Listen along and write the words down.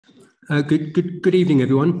Good evening,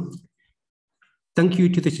 everyone. Thank you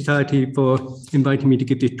to the Society for inviting me to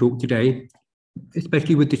give this talk today,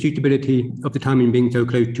 especially with the suitability of the timing being so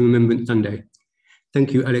close to Remembrance Sunday.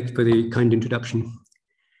 Thank you, Alex, for the kind introduction.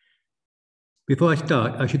 Before I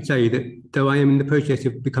start, I should say that though I am in the process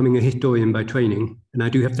of becoming a historian by training, and I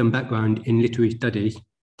do have some background in literary studies,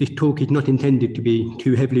 this talk is not intended to be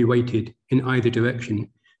too heavily weighted in either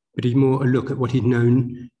direction, but is more a look at what is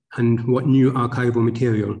known and what new archival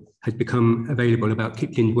material has become available about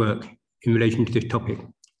Kipling's work in relation to this topic.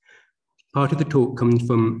 Part of the talk comes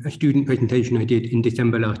from a student presentation I did in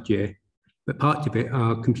December last year, but parts of it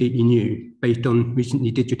are completely new, based on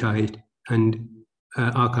recently digitized and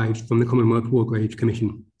archives from the Commonwealth War Graves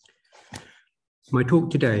Commission. My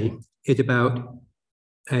talk today is about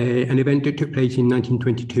an event that took place in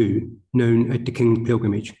 1922, known as the King's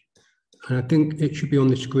Pilgrimage. And I think it should be on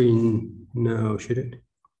the screen now, should it?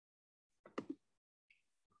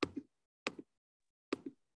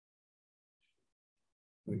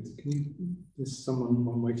 There's someone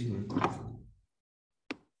on waiting room.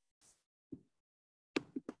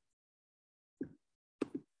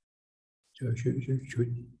 So should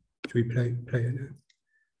we play it now?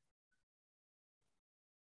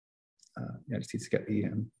 Yeah, I just need to get the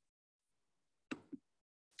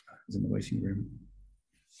who's in the waiting room.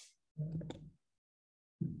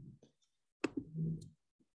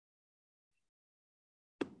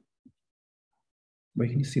 Where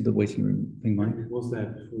can you see the waiting room thing, Mike? It was there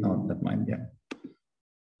before. Oh, never mind, yeah.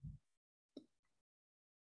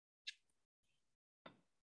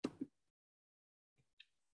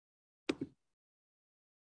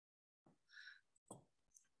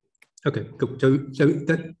 Okay, cool. So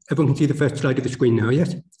that everyone can see the first slide of the screen now,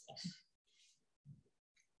 yes?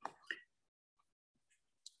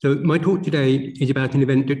 So my talk today is about an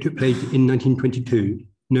event that took place in 1922,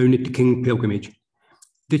 known as the King's Pilgrimage.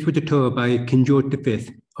 This was a tour by King George V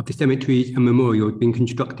of the cemeteries and memorials being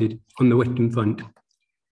constructed on the Western Front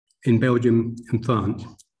in Belgium and France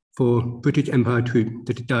for British Empire troops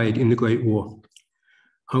that had died in the Great War.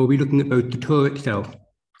 I will be looking at both the tour itself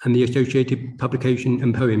and the associated publication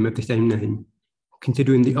and poem of the same name,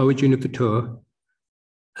 considering the origin of the tour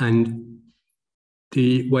and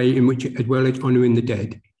the way in which, as well as honouring the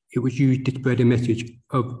dead, it was used to spread a message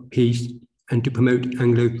of peace and to promote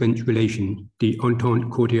Anglo-French relations, the Entente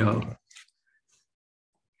Cordiale.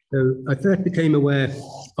 So I first became aware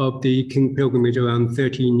of the King's Pilgrimage around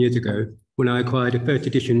 13 years ago when I acquired a first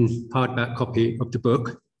edition hardback copy of the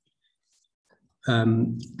book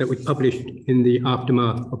that was published in the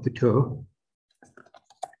aftermath of the tour.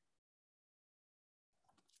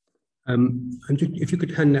 And just, if you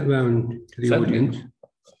could hand that round to the audience.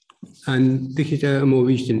 And this is a more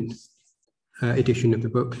recent edition of the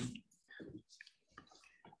book.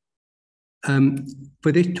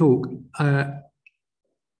 For this talk, I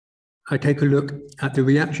take a look at the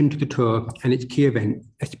reaction to the tour and its key event,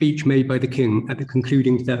 a speech made by the King at the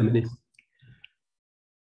concluding ceremony.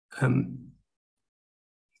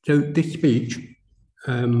 So this speech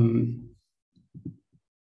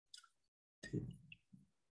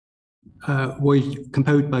was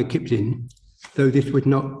composed by Kipling, though this was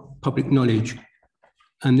not public knowledge,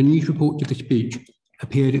 and the news reports of the speech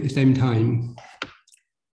appeared at the same time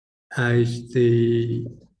as the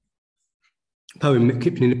poem that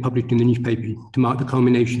Kipling had published in the newspaper to mark the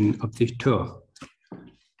culmination of this tour.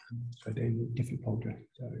 So they're in a different folder,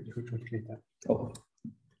 so we'll try to clear that. Oh.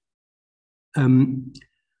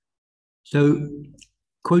 So,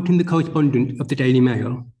 quoting the correspondent of the Daily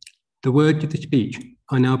Mail, the words of the speech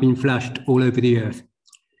are now being flashed all over the earth.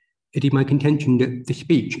 It is my contention that the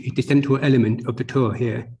speech is the central element of the tour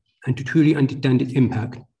here, and to truly understand its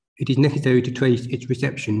impact, it is necessary to trace its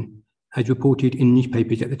reception as reported in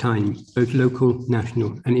newspapers at the time, both local,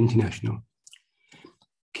 national, and international.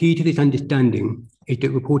 Key to this understanding is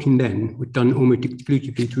that reporting then was done almost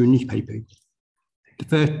exclusively through newspapers. The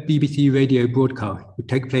first BBC radio broadcast would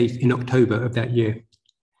take place in October of that year.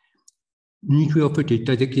 Newsreel footage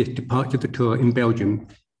does exist of parts of the tour in Belgium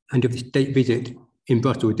and of the state visit in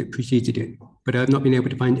Brussels that preceded it, but I have not been able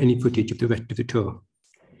to find any footage of the rest of the tour.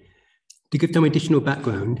 To give some additional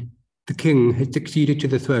background, the King had succeeded to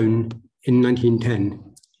the throne in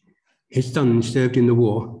 1910. His son served in the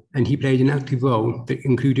war, and he played an active role that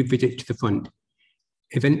included visits to the front.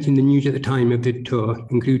 Events in the news at the time of the tour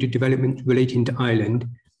included developments relating to Ireland,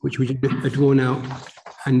 which was a drawn-out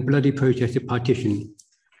and bloody process of partition.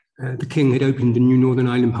 The King had opened the new Northern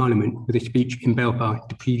Ireland Parliament with a speech in Belfast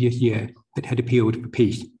the previous year that had appealed for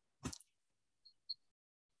peace.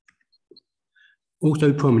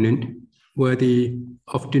 Also prominent were the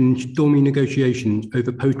often stormy negotiations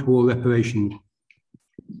over post-war reparations.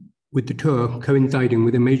 with the tour coinciding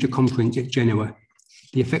with a major conference at Genoa,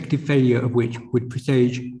 the effective failure of which would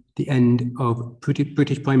presage the end of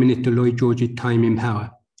British Prime Minister Lloyd George's time in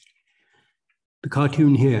power. The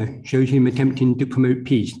cartoon here shows him attempting to promote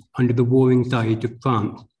peace under the warring sides of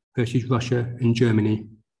France versus Russia and Germany.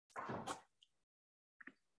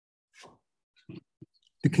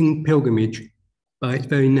 The King's Pilgrimage, by its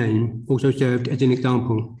very name, also served as an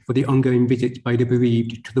example for the ongoing visits by the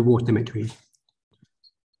bereaved to the war cemeteries.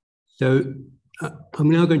 So I'm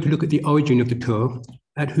now going to look at the origin of the tour,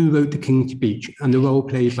 at who wrote the King's Speech, and the role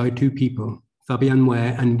played by two people, Fabian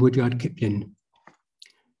Ware and Rudyard Kipling.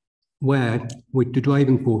 Ware was the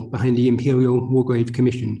driving force behind the Imperial War Graves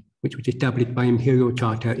Commission, which was established by Imperial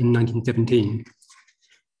Charter in 1917.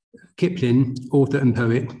 Kipling, author and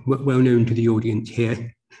poet, well known to the audience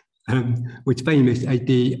here, was famous as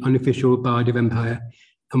the unofficial Bard of Empire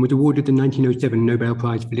and was awarded the 1907 Nobel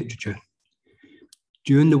Prize for Literature.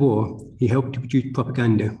 During the war, he helped to produce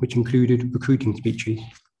propaganda, which included recruiting speeches.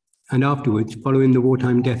 And afterwards, following the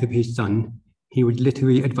wartime death of his son, he was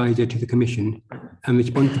literary advisor to the commission and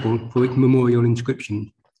responsible for its memorial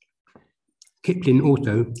inscription. Kipling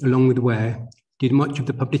also, along with Ware, did much of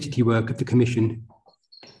the publicity work of the commission.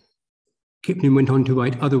 Kipling went on to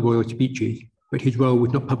write other royal speeches, but his role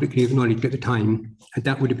was not publicly acknowledged at the time, and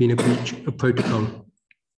that would have been a breach of protocol.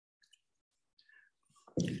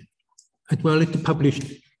 As well as the published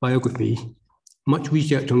biographies, much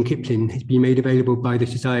research on Kipling has been made available by the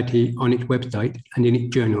Society on its website and in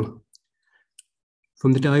its journal.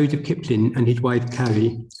 From the diaries of Kipling and his wife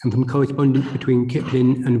Carrie, and from correspondence between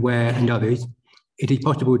Kipling and Ware and others, it is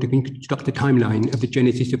possible to construct a timeline of the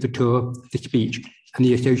genesis of the tour, the speech, and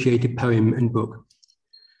the associated poem and book.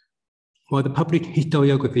 While the published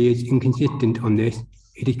historiography is inconsistent on this,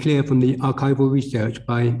 it is clear from the archival research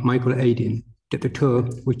by Michael Aidin that the tour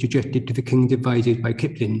was suggested to the King's advisors by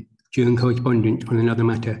Kipling during correspondence on another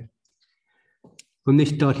matter. From this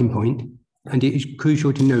starting point, and it is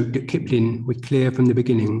crucial to note that Kipling was clear from the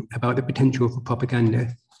beginning about the potential for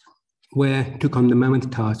propaganda, Ware took on the mammoth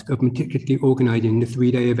task of meticulously organising the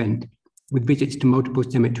three-day event with visits to multiple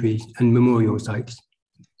cemeteries and memorial sites.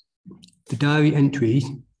 The diary entries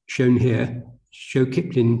shown here show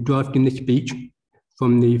Kipling drafting the speech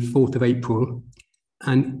from the 4th of April,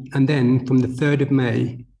 and then from the 3rd of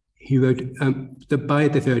May, he wrote that by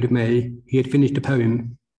the 3rd of May, he had finished a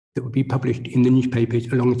poem that would be published in the newspapers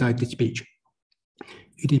alongside the speech.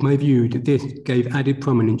 It is my view that this gave added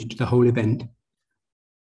prominence to the whole event,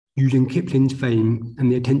 using Kipling's fame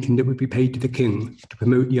and the attention that would be paid to the king to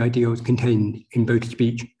promote the ideals contained in both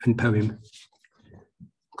speech and poem.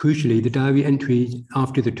 Crucially, the diary entries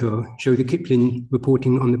after the tour show the Kipling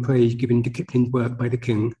reporting on the praise given to Kipling's work by the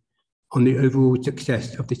king, on the overall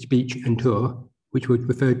success of the speech and tour, which was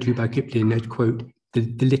referred to by Kipling as, quote, the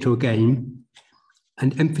little game,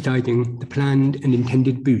 and emphasizing the planned and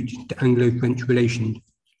intended boost to Anglo-French relations.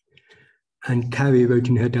 And Carrie wrote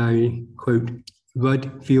in her diary, quote,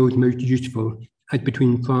 Rudd feels most useful, as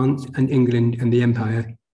between France and England and the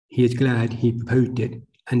Empire, he is glad he proposed it,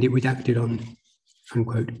 and it was acted on,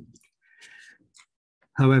 unquote.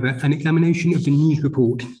 However, an examination of the news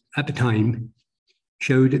report at the time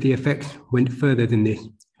showed that the effects went further than this,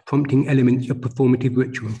 prompting elements of performative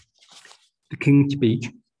ritual. The King's Speech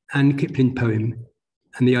and Kipling's poem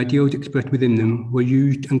and the ideals expressed within them were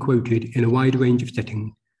used and quoted in a wide range of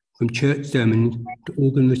settings, from church sermons to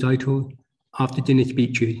organ recitals, after-dinner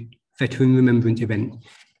speeches, veteran remembrance events,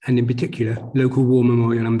 and in particular, local war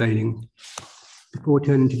memorial unveilings. Before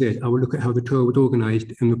turning to this, I will look at how the tour was organised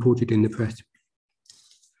and reported in the press.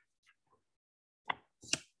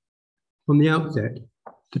 From the outset,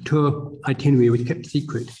 the tour itinerary was kept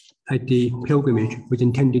secret, as the pilgrimage was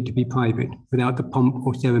intended to be private, without the pomp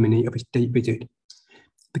or ceremony of a state visit.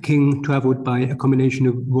 The king travelled by a combination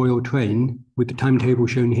of royal train, with the timetable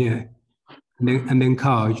shown here, and then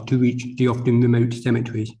cars to reach the often remote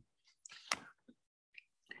cemeteries.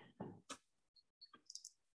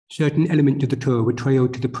 Certain elements of the tour were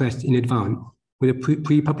trailed to the press in advance, with a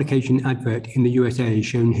pre-publication advert in the USA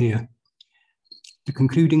shown here. The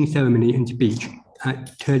concluding ceremony and speech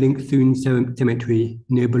at Turling-Thune Cemetery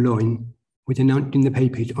near Boulogne was announced in the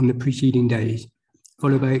papers on the preceding days,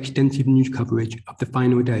 followed by extensive news coverage of the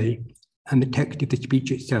final day and the text of the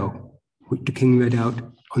speech itself, which the king read out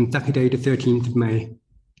on Saturday, the 13th of May.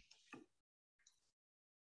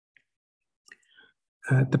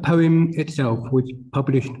 The poem itself was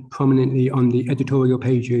published prominently on the editorial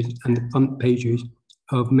pages and the front pages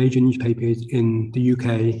of major newspapers in the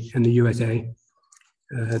UK and the USA,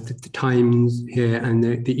 the Times here and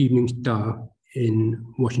the Evening Star in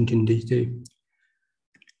Washington, DC.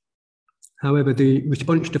 However, the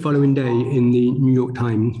response the following day in the New York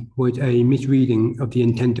Times was a misreading of the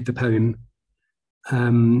intent of the poem.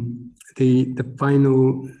 The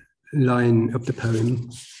final line of the poem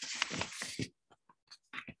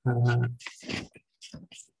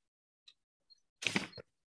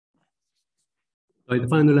the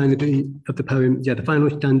final line of the poem, the final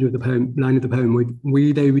stanza of the poem, line of the poem was,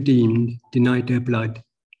 "We they redeemed, denied their blood,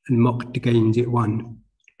 and mocked the gains it won."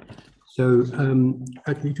 So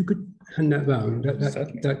actually, if you could hand that round,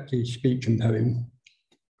 that's the speech and poem.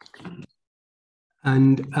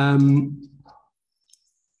 And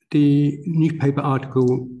the newspaper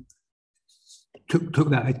article took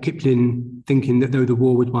that as Kipling thinking that though the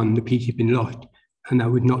war was won, the peace had been lost, and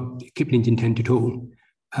that was not Kipling's intent at all.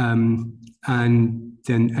 And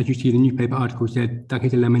then, as you see, the newspaper article said that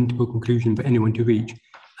is a lamentable conclusion for anyone to reach,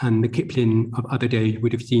 and the Kipling of other days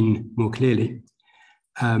would have seen more clearly.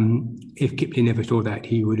 If Kipling ever saw that,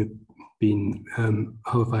 he would have been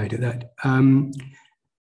horrified at that. And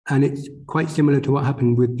it's quite similar to what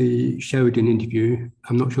happened with the Sheridan interview.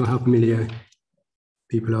 I'm not sure how familiar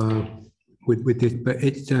people are with this, but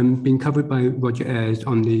it's been covered by Roger Ayres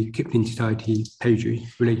on the Kipling Society pages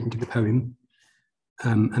relating to the poem.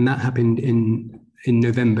 And that happened in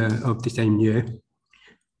November of the same year.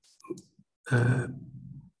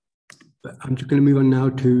 But I'm just going to move on now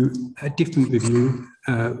to a different review,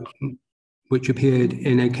 which appeared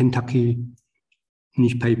in a Kentucky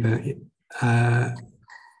newspaper,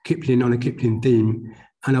 Kipling on a Kipling theme.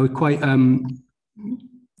 And I was quite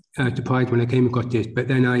surprised when I came across this, but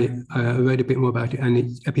then I read a bit more about it, and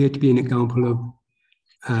it appeared to be an example of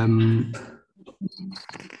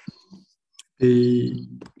the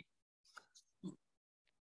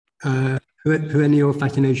perennial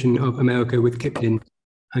fascination of America with Kipling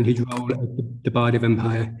and his role as the Bard of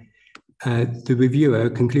Empire. The reviewer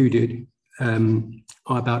concluded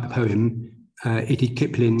about the poem, it is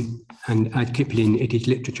Kipling, and as Kipling, it is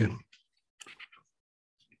literature.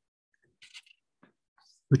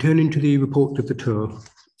 Returning to the reports of the tour,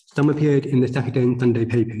 some appeared in the Saturday and Sunday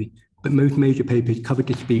papers, but most major papers covered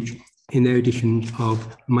the speech in their editions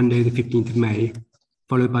of Monday, the 15th of May,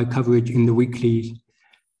 followed by coverage in the weeklies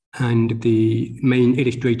and the main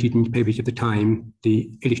illustrated newspapers of the time,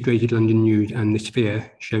 the Illustrated London News and the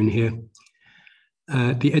Sphere, shown here.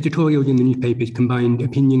 The editorials in the newspapers combined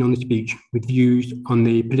opinion on the speech with views on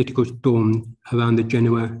the political storm around the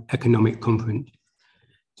Genoa Economic Conference,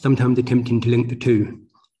 sometimes attempting to link the two.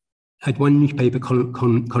 As one newspaper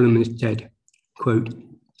columnist said, quote,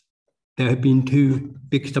 "There have been two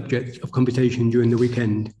big subjects of conversation during the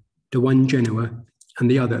weekend, the one Genoa and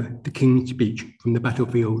the other the King's speech from the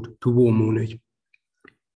battlefield to war mourners."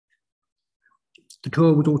 The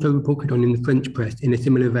tour was also reported on in the French press in a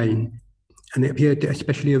similar vein, and it appeared that a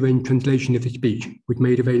specially arranged translation of the speech was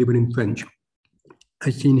made available in French,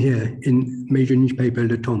 as seen here in major newspaper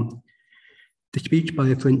Le Temps. The speech by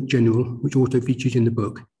a French general, which also features in the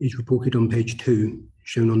book, is reported on page 2,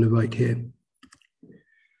 shown on the right here.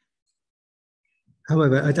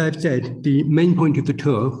 However, as I've said, the main point of the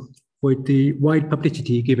tour was the wide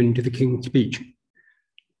publicity given to the King's speech.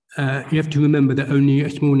 You have to remember that only a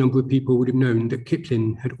small number of people would have known that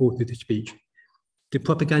Kipling had authored the speech. The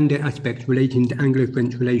propaganda aspect relating to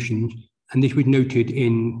Anglo-French relations, and this was noted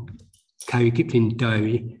in Carrie Kipling's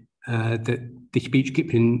diary, that the speech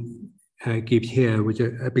Kipling gives here was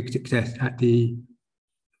a big success at the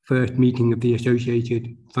first meeting of the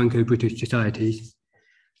Associated Franco-British Societies.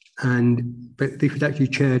 But this was actually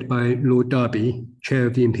chaired by Lord Derby, chair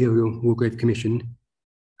of the Imperial Wargrave Commission,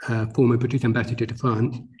 former British ambassador to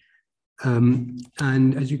France.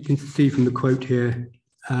 And as you can see from the quote here,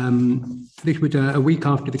 this was a week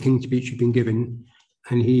after the King's speech had been given,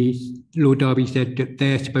 and Lord Derby said that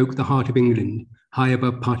there spoke the heart of England, high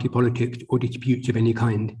above party politics or disputes of any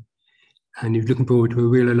kind. And he was looking forward to a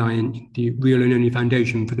real alliance, the real and only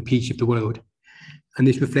foundation for the peace of the world. And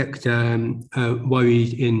this reflects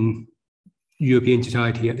worries in European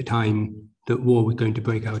society at the time that war was going to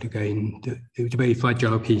break out again, that it was a very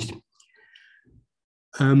fragile peace.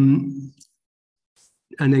 And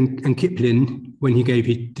Kipling, when he gave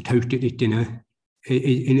the toast at this dinner,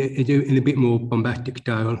 in a bit more bombastic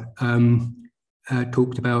style,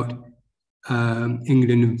 talked about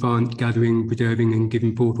England and France gathering, preserving and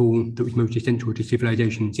giving forth all that was most essential to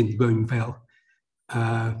civilization since Rome fell.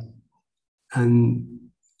 And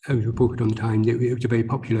as was reported on the Times, it was a very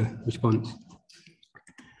popular response.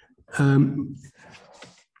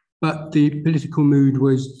 But the political mood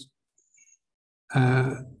was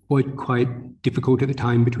quite difficult at the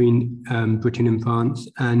time between Britain and France,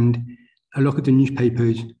 and a lot of the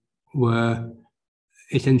newspapers were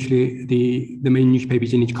essentially the main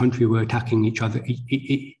newspapers in each country were attacking each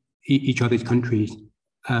other's countries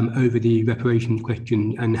over the reparations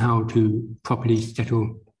question and how to properly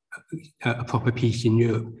settle a proper peace in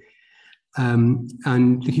Europe.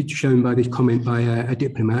 And this is shown by this comment by a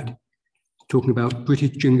diplomat talking about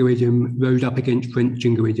British jingoism rose up against French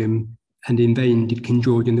jingoism, and in vain did King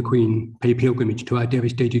George and the Queen pay pilgrimage to our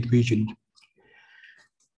devastated regions.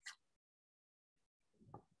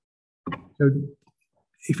 So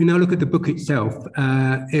if you now look at the book itself,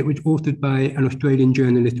 it was authored by an Australian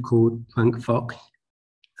journalist called Frank Fox,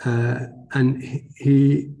 and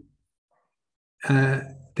the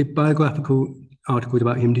biographical articles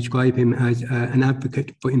about him describe him as an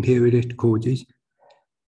advocate for imperialist causes,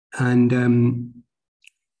 and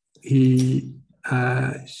he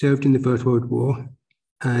served in the First World War,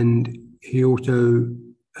 and he also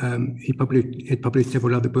published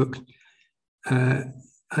several other books.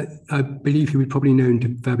 I believe he was probably known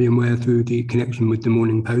to Fabian Ware through the connection with the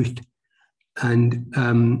Morning Post, and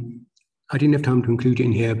I didn't have time to include it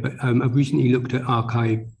in here, but I've recently looked at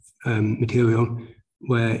archive material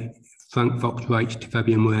where Frank Fox writes to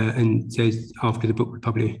Fabian Ware and says after the book was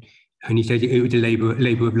published, and he says it was a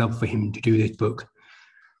labor of love for him to do this book.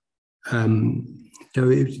 So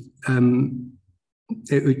it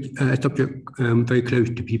was a subject very close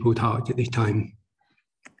to people's hearts at this time.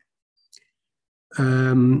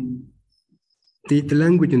 The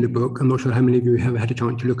language in the book, I'm not sure how many of you have had a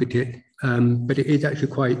chance to look at it, but it is actually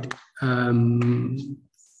quite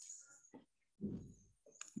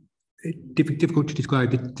difficult to describe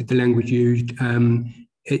the language used.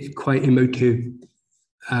 It's quite emotive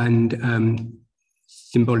and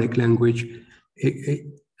symbolic language.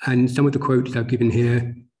 And some of the quotes I've given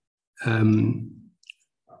here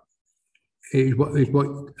is what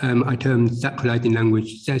I term sacralizing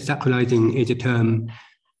language. So sacralizing is a term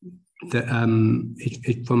that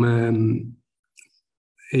it's from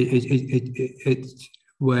it's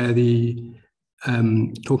where the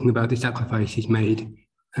talking about the sacrifice is made,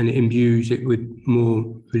 and it imbues it with more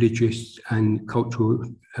religious and cultural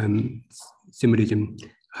symbolism.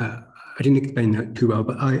 I didn't explain that too well,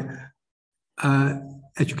 but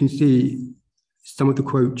as you can see, some of the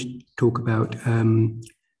quotes talk about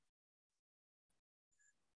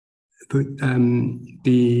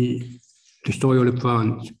the soil of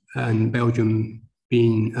France and Belgium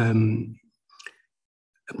being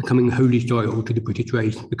becoming holy soil to the British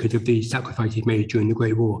race because of the sacrifices made during the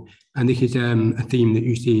Great War. And this is a theme that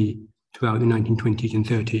you see throughout the 1920s and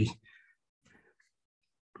 30s.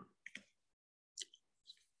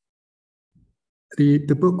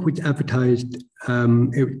 The book was advertised, it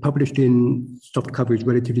was published in soft covers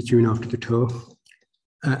relatively soon after the tour.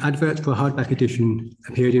 Adverts for a hardback edition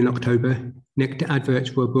appeared in October, next to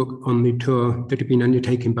adverts for a book on the tour that had been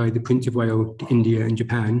undertaken by the Prince of Wales to India and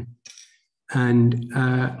Japan. And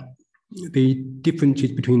the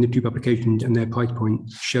differences between the two publications and their price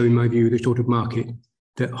points show, in my view, the sort of market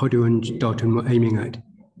that Hodder and Darton were aiming at,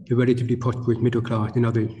 the relatively prosperous middle class and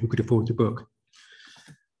others who could afford the book.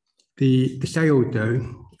 The sales, though,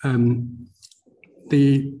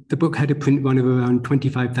 the book had a print run of around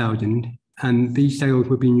 25,000, and these sales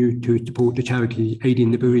were being used to support the charity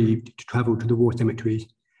aiding the bereaved to travel to the war cemeteries.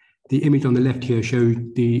 The image on the left here shows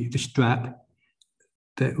the strap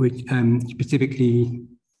that was specifically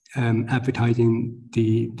advertising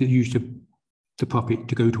the use of the profit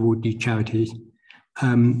to go toward these charities.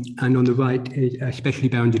 And on the right is a specially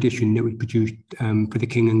bound edition that was produced for the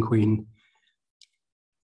King and Queen.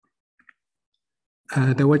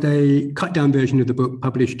 There was a cut-down version of the book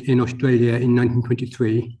published in Australia in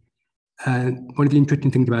 1923. One of the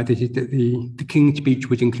interesting things about this is that the King's speech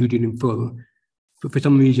was included in full, but for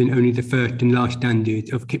some reason only the first and last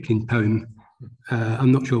stanzas of Kipling's poem.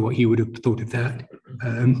 I'm not sure what he would have thought of that.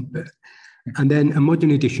 And then a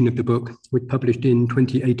modern edition of the book was published in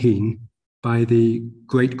 2018 by the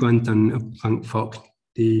great-grandson of Frank Fox,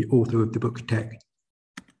 the author of the book's text.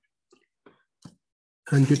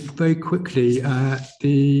 And just very quickly,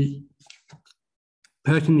 the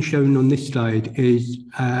person shown on this slide is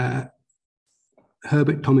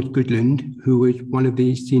Herbert Thomas Goodland, who was one of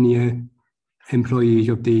the senior employees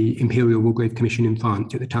of the Imperial Wargrave Commission in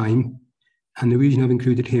France at the time. And the reason I've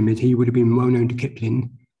included him is he would have been well known to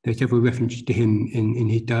Kipling. There are several references to him in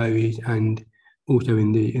his diaries and also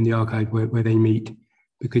in the archive where they meet,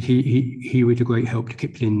 because he was a great help to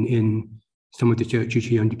Kipling in some of the searches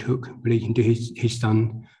he undertook relating to his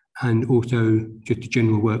son, and also just the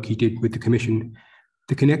general work he did with the commission.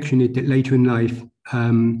 The connection is that later in life,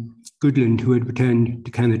 Goodland, who had returned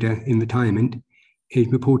to Canada in retirement, is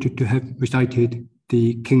reported to have recited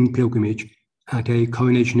the King Pilgrimage at a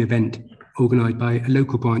coronation event organised by a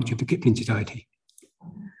local branch of the Kipling Society.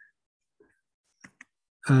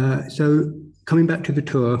 So coming back to the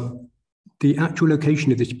tour, the actual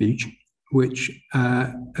location of the speech, which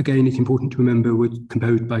again is important to remember was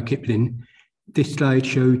composed by Kipling. This slide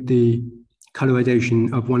showed the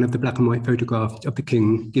colorization of one of the black and white photographs of the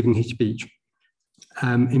king giving his speech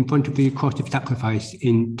in front of the cross of sacrifice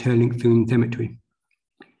in Turlington Cemetery.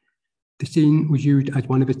 The scene was used as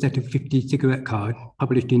one of a set of 50 cigarette cards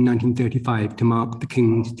published in 1935 to mark the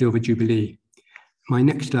King's Silver Jubilee. My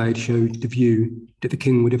next slide shows the view that the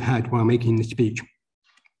King would have had while making the speech.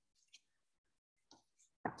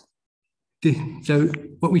 So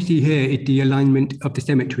what we see here is the alignment of the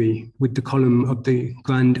cemetery with the column of the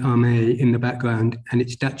Grande Armée in the background and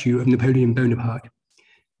its statue of Napoleon Bonaparte.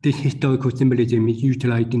 This historical symbolism is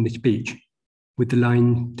utilized in the speech with the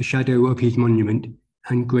line, "The shadow of his monument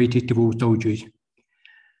and greatest of all soldiers."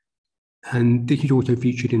 And this is also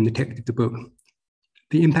featured in the text of the book.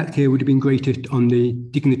 The impact here would have been greatest on the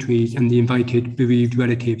dignitaries and the invited bereaved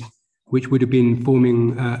relatives, which would have been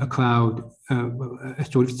forming a crowd, a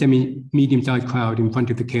sort of medium-sized crowd in front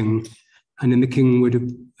of the king. And then the king would have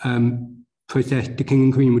the king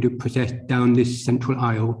and queen would have processed down this central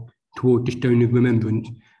aisle toward the Stone of Remembrance,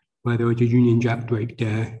 where there was a Union Jack draped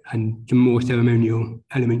there and some more ceremonial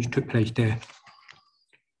elements took place there.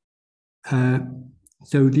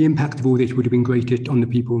 So the impact of all this would have been greatest on the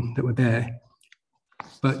people that were there.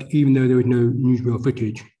 But even though there was no newsreel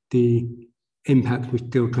footage, the impact was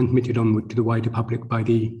still transmitted onward to the wider public by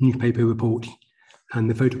the newspaper reports and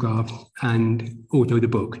the photographs and also the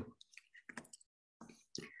book.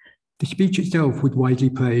 The speech itself was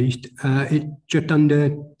widely praised. It's just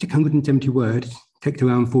under 670 words, takes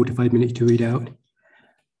around 4 to 5 minutes to read out.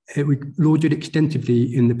 It was lauded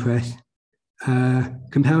extensively in the press.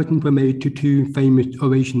 Comparisons were made to two famous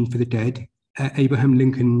orations for the dead, Abraham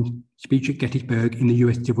Lincoln's speech at Gettysburg in the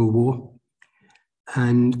US Civil War,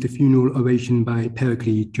 and the funeral oration by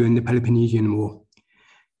Pericles during the Peloponnesian War.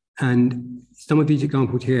 And some of these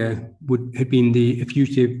examples here would have been the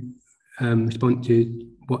effusive responses,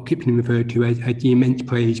 what Kipling referred to as the immense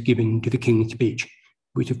praise given to the King's speech,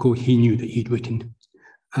 which of course he knew that he'd written.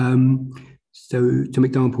 So some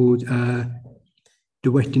examples,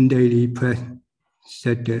 the Western Daily Press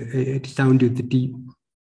said that it sounded the deep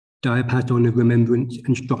diapason of remembrance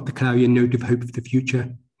and struck the clarion note of hope for the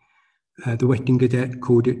future. The Western Gazette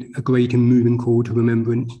called it a great and moving call to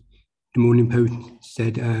remembrance. The Morning Post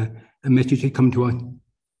said a message had come to us,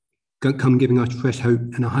 come giving us fresh hope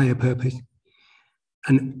and a higher purpose.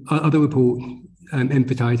 And other reports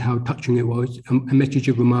emphasised how touching it was, a message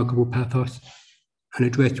of remarkable pathos, an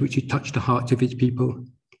address which had touched the hearts of its people,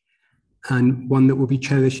 and one that will be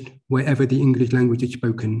cherished wherever the English language is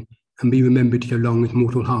spoken and be remembered so long as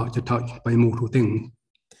mortal hearts are touched by mortal things.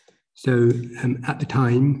 So at the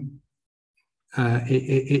time,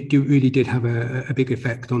 it really did have a big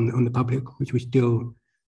effect on the public, which was still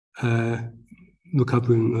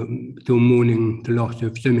recovering, still mourning the loss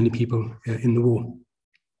of so many people in the war.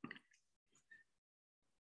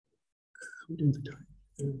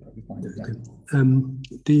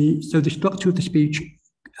 So the structure of the speech,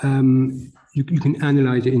 you can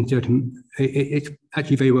analyze it in certain, it's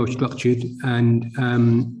actually very well structured, and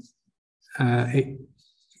it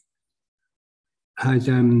has,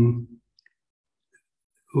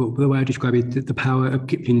 well, the way I describe it, the power of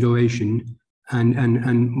Kipling's oration,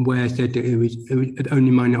 and Ware said that it was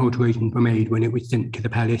only minor alterations were made when it was sent to the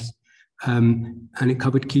palace, and it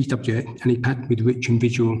covered key subjects, and it packed with rich and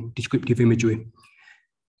visual descriptive imagery.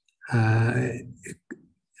 And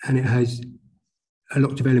it has a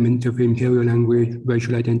lot of elements of imperial language,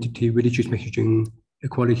 racial identity, religious messaging,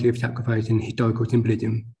 equality of sacrifice, and historical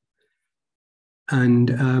symbolism. And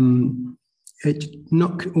it's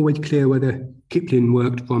not always clear whether Kipling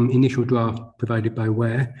worked from initial draft provided by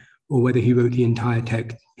Ware or whether he wrote the entire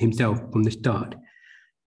text himself from the start.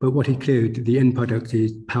 But what is clear is that the end product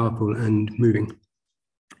is powerful and moving.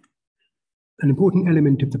 An important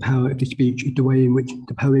element of the power of the speech is the way in which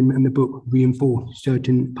the poem and the book reinforce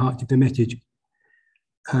certain parts of the message.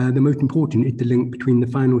 The most important is the link between the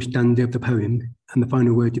final stanza of the poem and the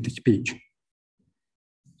final words of the speech.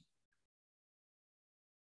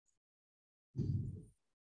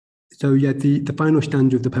 So yeah, the final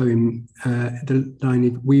stanza of the poem, the line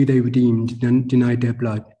is, "We they redeemed, denied their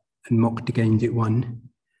blood, and mocked the gains it won."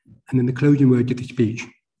 And then the closing words of the speech,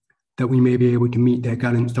 "that we may be able to meet their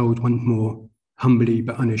gallant souls once more, humbly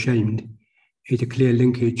but unashamed," is a clear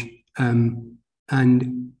linkage.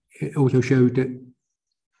 And it also showed that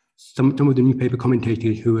some of the newspaper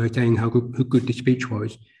commentators who were saying how good the speech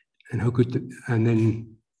was, and how good, and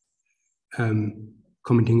then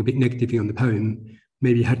commenting a bit negatively on the poem,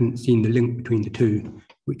 maybe hadn't seen the link between the two,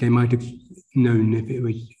 which they might have known if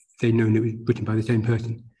they'd known it was written by the same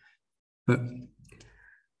person. But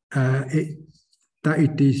that is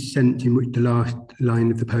the sense in which the last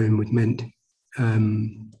line of the poem was meant.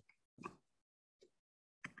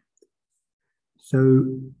 So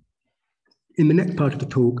in the next part of the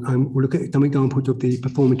talk, we'll look at some examples of the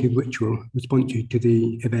performative ritual responses to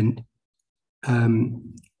the event.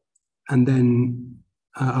 And then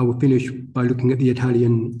I will finish by looking at the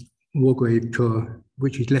Italian war grave tour,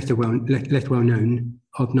 which is less well known,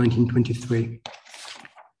 of 1923.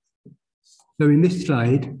 So in this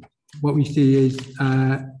slide, what we see is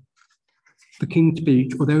the King's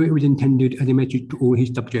speech, although it was intended as a message to all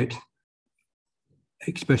his subjects,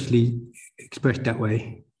 expressly expressed that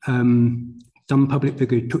way. Some public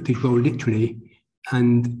figures took this role literally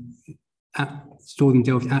and saw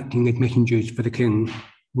themselves acting as messengers for the king,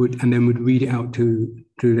 and then would read it out to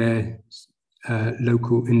their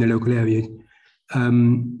local areas.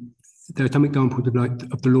 There are some examples of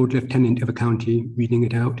the Lord Lieutenant of a county reading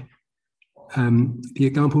it out. The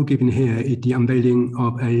example given here is the unveiling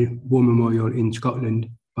of a war memorial in Scotland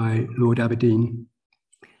by Lord Aberdeen.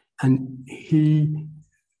 And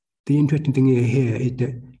the interesting thing here is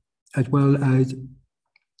that, as well as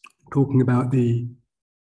talking about the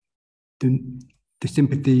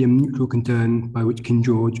sympathy and mutual concern by which King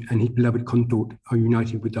George and his beloved consort are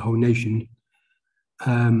united with the whole nation,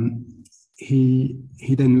 he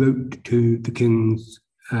then wrote to the king's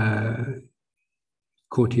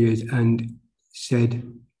courtiers and said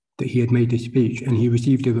that he had made this speech, and he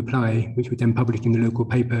received a reply which was then published in the local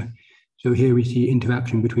paper. So here we see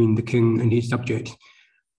interaction between the king and his subjects.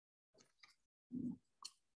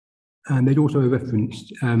 And there's also a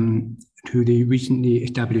reference to the recently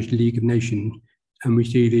established League of Nations, and we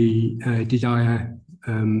see the desire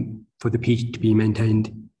for the peace to be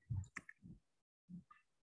maintained.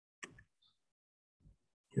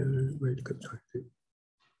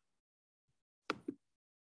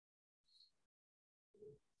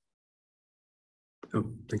 Oh,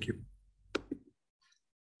 thank you.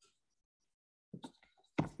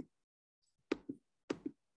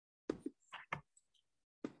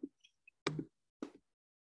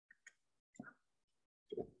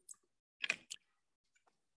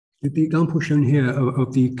 The example shown here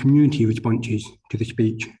of the community responses to the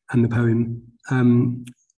speech and the poem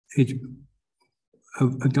is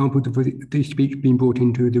an example of the speech being brought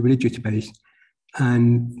into the religious space,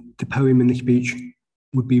 and the poem and the speech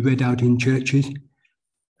would be read out in churches.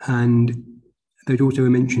 And there's also a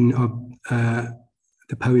mention of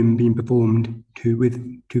the poem being performed to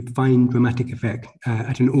fine dramatic effect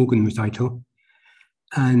at an organ recital.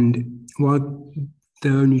 And while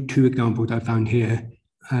there are only two examples I found here,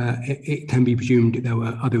 it can be presumed that there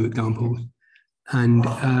were other examples. And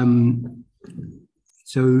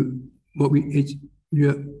so both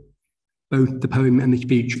the poem and the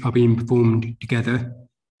speech are being performed together,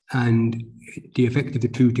 and the effect of the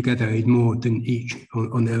two together is more than each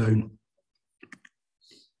on their own.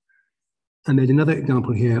 And there's another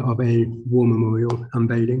example here of a war memorial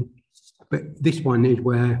unveiling, but this one is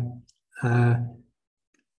where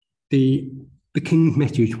the king's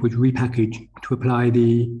message was repackaged to apply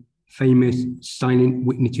the famous silent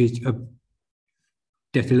witnesses of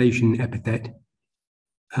desolation epithet.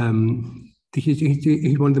 This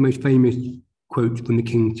is one of the most famous quotes from the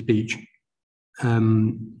king's speech,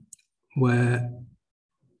 where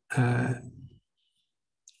it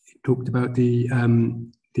talked about the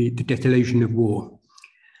desolation of war.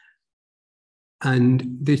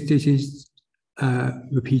 And this is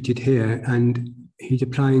repeated here, and he's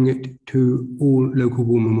applying it to all local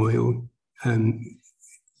war memorials,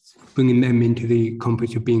 bringing them into the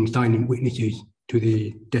compass of being silent witnesses to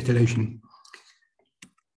the desolation.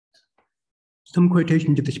 Some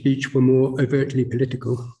quotations of the speech were more overtly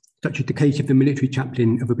political, such as the case of the military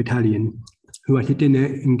chaplain of a battalion, who at a dinner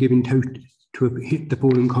in giving toast to the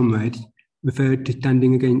fallen comrades, referred to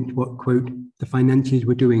standing against what, quote, the finances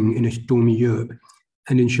were doing in a stormy Europe,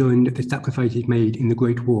 and ensuring that the sacrifices made in the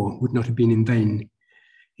Great War would not have been in vain.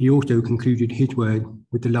 He also concluded his word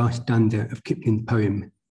with the last stanza of Kipling's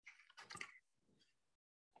poem.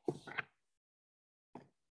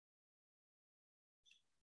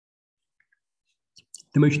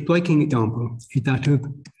 The most striking example is that of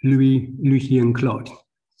Louis Lucien Clot,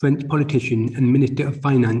 French politician and Minister of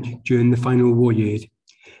Finance during the final war years,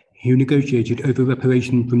 who negotiated over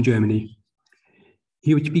reparations from Germany.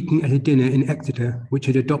 He was speaking at a dinner in Exeter, which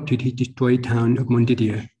had adopted his destroyed town of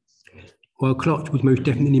Montdidier. While Clot was most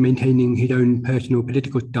definitely maintaining his own personal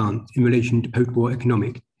political stance in relation to post-war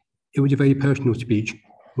economics, it was a very personal speech,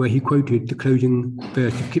 where he quoted the closing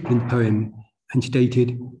verse of Kipling's poem and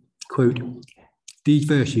stated, quote, "These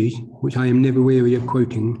verses, which I am never weary of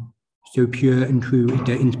quoting, so pure and true is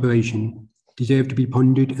their inspiration, deserve to be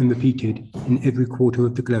pondered and repeated in every quarter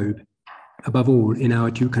of the globe, above all in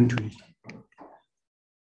our two countries."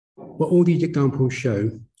 What all these examples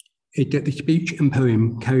show is that the speech and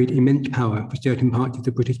poem carried immense power for certain parts of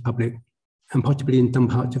the British public, and possibly in some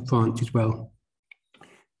parts of France as well.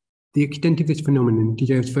 The extent of this phenomenon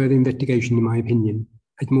deserves further investigation, in my opinion,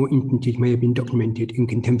 as more instances may have been documented in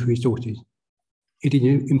contemporary sources. It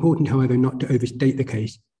is important, however, not to overstate the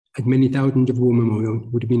case, as many thousands of war memorials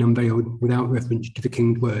would have been unveiled without reference to the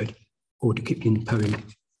King's word or to Kipling's poem.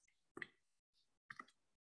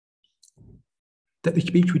 That the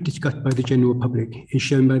speech was discussed by the general public is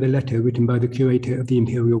shown by the letter written by the curator of the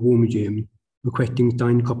Imperial War Museum, requesting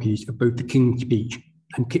signed copies of both the King's speech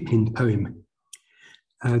and Kipling's poem.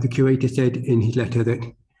 The curator said in his letter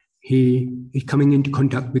that he is coming into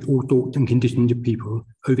contact with all sorts and conditions of people,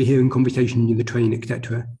 overhearing conversations in the train,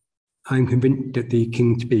 etc. I am convinced that the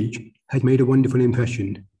King's speech has made a wonderful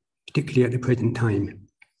impression, particularly at the present time.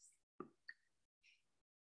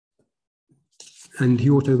 And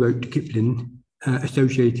he also wrote to Kipling,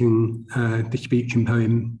 associating the speech and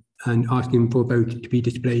poem and asking for both to be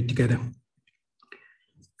displayed together.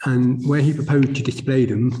 And where he proposed to display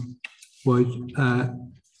them was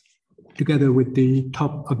together with the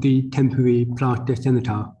top of the temporary plaster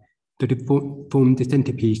cenotaph that had formed the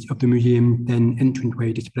centerpiece of the museum's then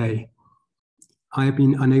entranceway display. I have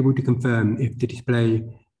been unable to confirm if the display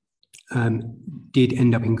did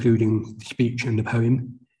end up including the speech and the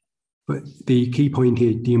poem, but the key point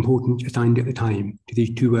is the importance assigned at the time to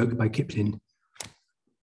these two works by Kipling.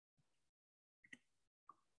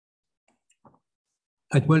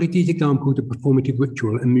 As well as these examples of performative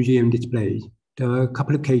ritual and museum displays, there are a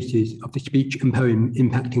couple of cases of the speech and poem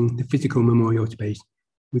impacting the physical memorial space,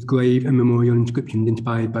 with grave and memorial inscriptions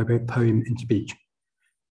inspired by both poem and speech.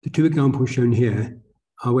 The two examples shown here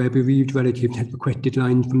are where bereaved relatives have requested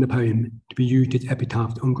lines from the poem to be used as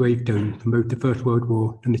epitaphs on gravestones from both the First World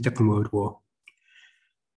War and the Second World War.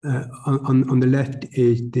 On the left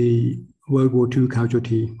is the World War II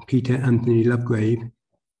casualty, Peter Anthony Lovegrave,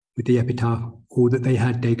 with the epitaph, "All that they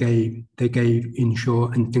had they gave in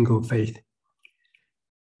sure and single faith."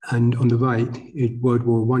 And on the right is World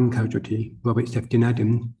War I casualty, Robert Sefton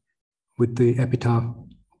Adams, with the epitaph,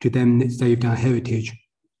 "To them that saved our heritage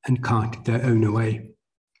and cast their own away."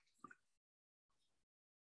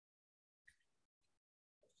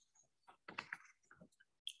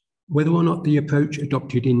 Whether or not the approach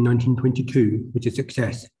adopted in 1922 was a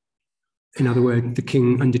success, in other words, the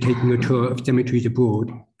King undertaking a tour of cemeteries abroad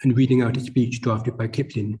and reading out a speech drafted by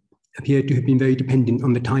Kipling, appeared to have been very dependent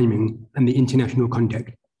on the timing and the international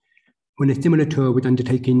context. When a similar tour was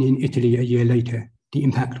undertaken in Italy a year later, the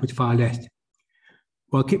impact was far less.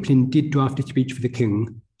 While Kipling did draft a speech for the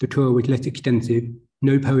King, the tour was less extensive,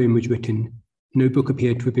 no poem was written, no book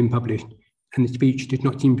appeared to have been published, and the speech did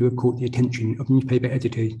not seem to have caught the attention of newspaper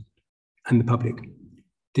editors and the public.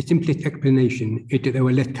 The simplest explanation is that there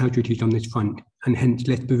were less casualties on this front, and hence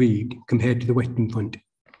less bereaved compared to the Western Front.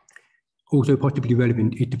 Also possibly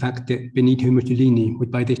relevant is the fact that Benito Mussolini was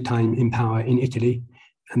by this time in power in Italy,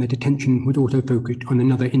 and that attention was also focused on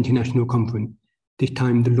another international conference, this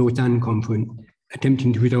time the Lausanne Conference,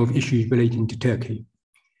 attempting to resolve issues relating to Turkey.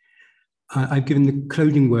 I've given the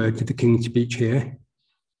closing words of the King's speech here.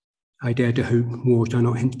 "I dare to hope war shall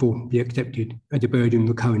not henceforth be accepted as a burden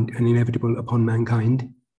recurrent and inevitable upon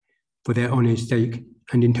mankind. For their honour's sake,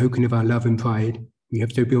 and in token of our love and pride, we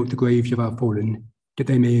have so built the graves of our fallen, that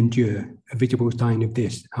they may endure, a visible sign of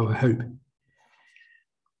this, our hope."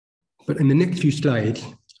 But in the next few slides,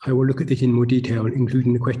 I will look at this in more detail,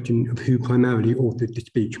 including the question of who primarily authored the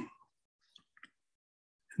speech.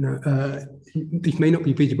 Now, this may not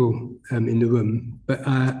be visible in the room, but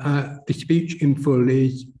the speech in full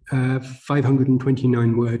is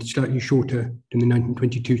 529 words, slightly shorter than the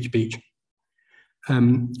 1922 speech.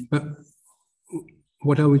 But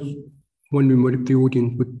what I was wondering what the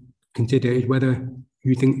audience would consider is whether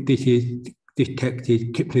you think this text is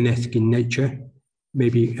Kipling-esque in nature,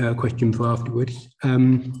 maybe a question for afterwards.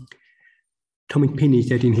 Thomas Pinney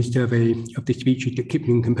said in his survey of the speeches that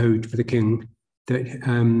Kipling composed for the King that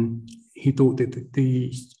he thought that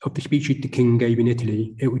of the speeches the King gave in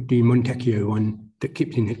Italy, it would be Montecchio one that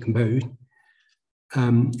Kipling had composed.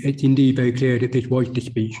 It's indeed very clear that this was the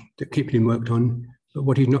speech that Kipling worked on, but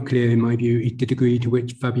what is not clear in my view is the degree to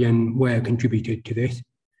which Fabienne Ware contributed to this.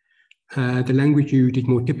 The language used is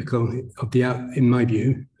more typical of in my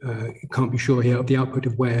view, it can't be sure here, of the output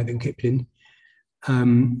of Ware than Kipling.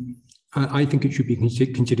 I think it should be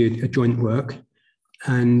considered a joint work.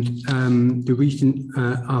 And the recent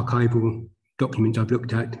archival documents I've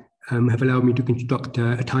looked at have allowed me to construct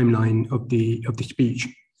a timeline of the speech.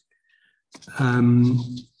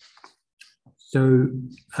 So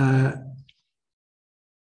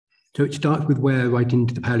it starts with Ware right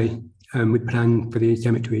into the palace with plans for the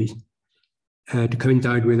cemeteries to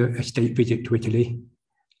coincide with a state visit to Italy,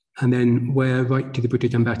 and then Ware right to the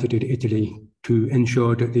British ambassador to Italy to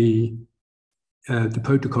ensure that the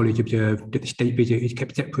protocol is observed, that the state visit is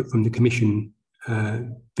kept separate from the commission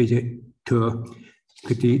visit tour,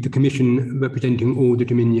 because the commission representing all the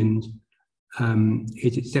dominions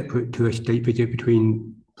is separate to a state visit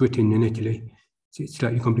between Britain and Italy. So it's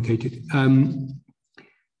slightly complicated.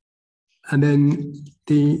 And then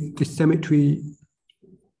the cemetery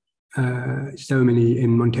ceremony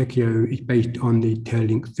in Montecchio is based on the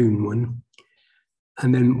Terlink Thun one.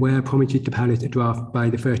 And then Ware promises the palace a draft by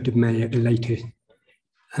the 1st of May at the latest.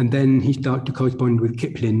 And then he starts to correspond with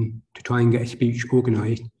Kipling to try and get a speech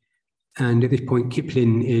organised. And at this point,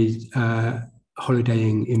 Kipling is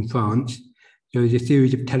holidaying in France. So there's a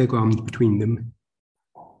series of telegrams between them.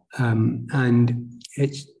 And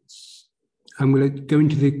I'm going to go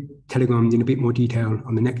into the telegrams in a bit more detail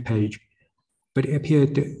on the next page. But it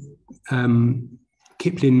appeared that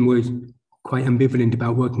Kipling was quite ambivalent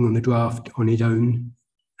about working on the draft on his own.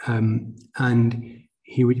 And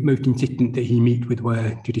he was most insistent that he meet with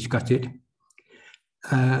Ware to discuss it.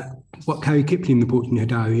 What Carrie Kipling reports in her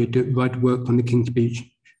diary is that Rudd worked on the King's speech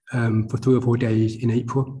for 3 or 4 days in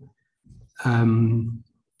April.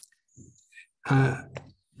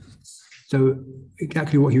 So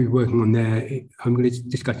exactly what he was working on there, I'm going to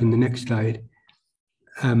discuss in the next slide.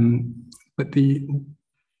 But the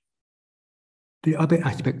other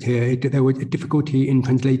aspect here is that there was a difficulty in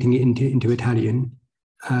translating it into Italian.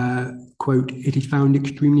 Quote, "It is found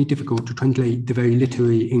extremely difficult to translate the very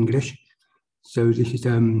literary English." So this is,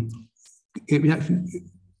 it was actually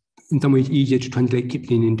in some ways easier to translate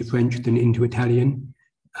Kipling into French than into Italian.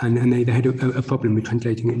 And they had a problem with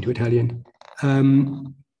translating it into Italian.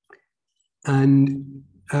 And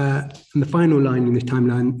the final line in this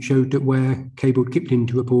timeline showed that Ware cabled Kipling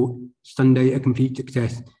to report Sunday a complete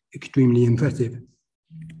success, extremely impressive.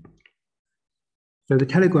 So the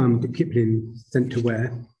telegram that Kipling sent to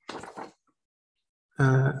Ware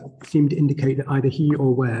seemed to indicate that either he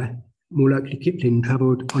or Ware, more likely Kipling,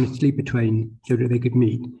 travelled on a sleeper train so that they could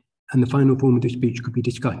meet, and the final form of the speech could be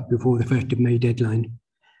discussed before the 1st of May deadline.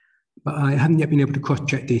 But I haven't yet been able to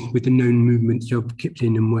cross-check this with the known movements of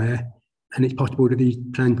Kipling and Ware, and it's possible that these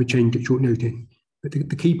plans were changed at short notice. But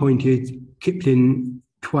the key point is Kipling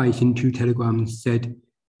twice in 2 telegrams said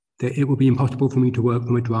that it would be impossible for me to work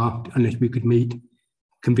from a draft unless we could meet.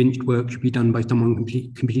 Convinced work should be done by someone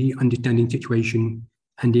completely understanding the situation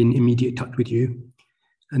and in immediate touch with you.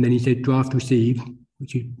 And then he said draft received,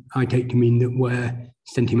 which I take to mean that Ware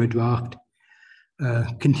sent him a draft.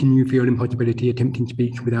 Continue for your impossibility, attempting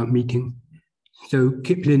speech without meeting. So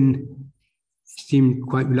Kipling seemed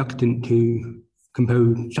quite reluctant to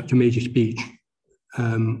compose such a major speech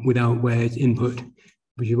without Ware's input,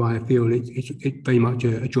 which is why I feel it's very much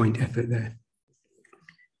a joint effort there.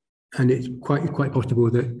 And it's quite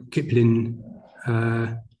possible that Kipling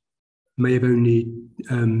may have only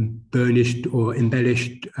burnished or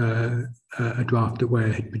embellished a draft that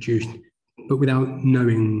Ware had produced, but without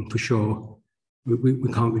knowing for sure,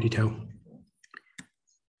 we can't really tell.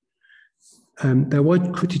 There was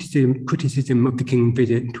criticism of the King's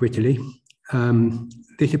visit to Italy.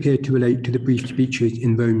 This appeared to relate to the brief speeches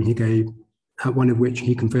in Rome he gave, at one of which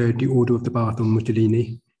he conferred the Order of the Bath on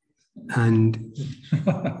Mussolini. And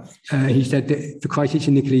he said that the crisis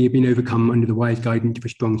in Italy had been overcome under the wise guidance of a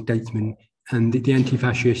strong statesman, and the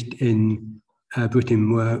anti-fascists in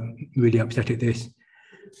Britain were really upset at this.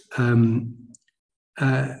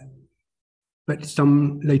 But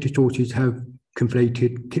some later sources have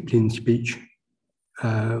conflated Kipling's speech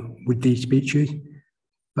with these speeches,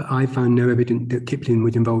 but I found no evidence that Kipling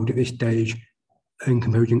was involved at this stage in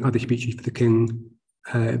composing other speeches for the King.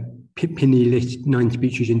 Pinney lists 9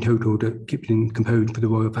 speeches in total that Kipling composed for the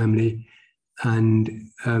royal family, and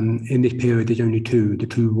in this period there's only 2, the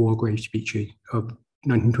 2 Wargrave speeches of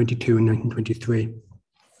 1922 and 1923.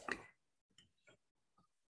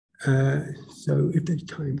 So if there's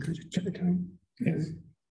time, can I just check the time? Yes.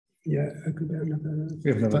 Yeah, I could have another.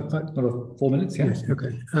 We have another 4 minutes, yeah? Yes,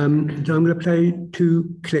 okay. So I'm going to play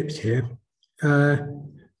 2 clips here.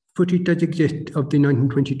 Footage does exist of the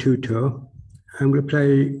 1922 tour. I'm going to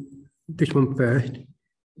play this one first.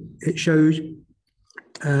 It shows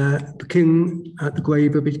the King at the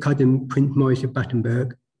grave of his cousin, Prince Maurice of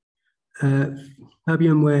Battenberg.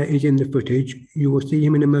 Fabian Ware is in the footage. You will see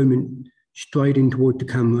him in a moment striding towards the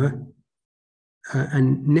camera.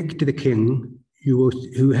 And next to the king,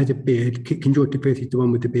 who has a beard, King George V is the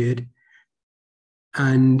one with the beard.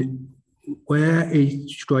 And Ware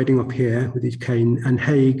is striding up here with his cane, and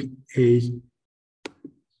Haig is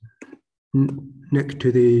next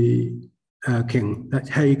to the king. That's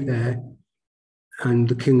Haig there, and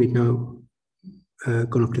the king is now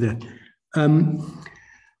gone up to there.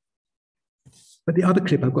 But the other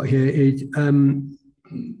clip I've got here is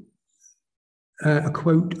a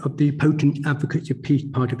quote of the potent advocates of peace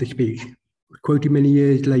part of the speech, quoted many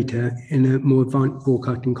years later in a more advanced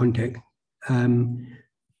broadcasting context.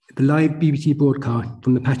 The live BBC broadcast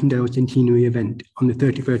from the Passchendaele centenary event on the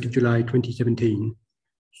 31st of July 2017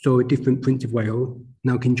 saw a different Prince of Wales,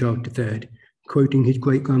 now King Charles III, quoting his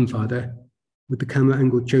great-grandfather, with the camera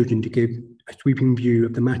angle chosen to give a sweeping view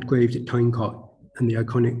of the mass graves at Tyne-Cot and the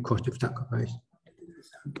iconic cross of sacrifice.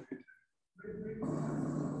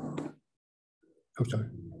 Oh, sorry.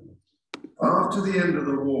 After the end of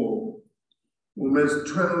the war, almost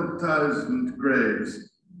 12,000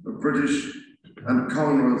 graves of British and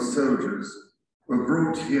Commonwealth soldiers were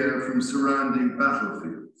brought here from surrounding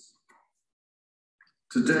battlefields.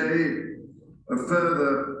 Today, a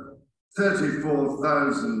further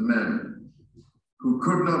 34,000 men who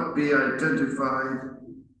could not be identified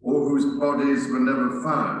or whose bodies were never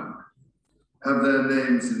found have their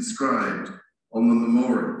names inscribed on the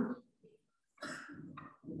memorial.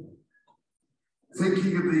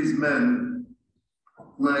 Thinking of these men,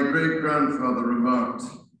 my great-grandfather remarked,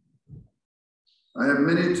 I have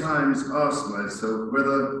many times asked myself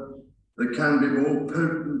whether there can be more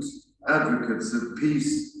potent advocates of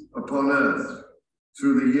peace upon earth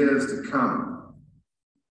through the years to come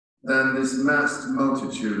than this massed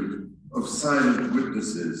multitude of silent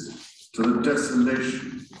witnesses to the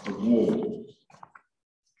desolation of war.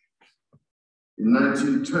 In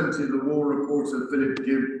 1920, the war reporter Philip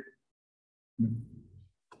Gibb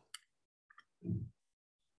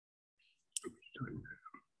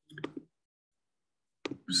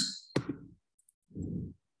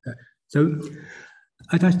So,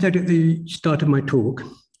 as I said at the start of my talk,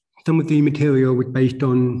 some of the material was based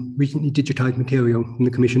on recently digitized material from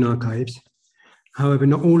the Commission archives. However,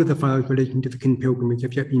 not all of the files relating to the King pilgrimage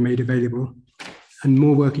have yet been made available, and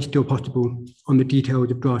more work is still possible on the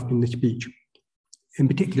details of drafting the speech. In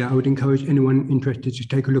particular, I would encourage anyone interested to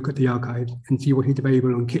take a look at the archives and see what is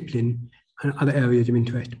available on Kipling and other areas of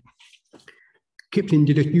interest. Kipling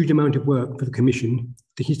did a huge amount of work for the Commission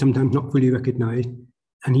that is sometimes not fully recognised,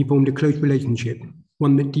 and he formed a close relationship,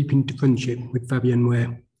 one that deepened to friendship with Fabian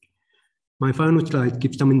Ware. My final slide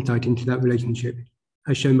gives some insight into that relationship,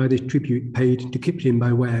 as shown by this tribute paid to Kipling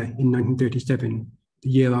by Ware in 1937, the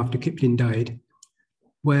year after Kipling died.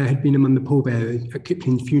 Ware had been among the pallbearers at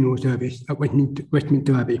Kipling's funeral service at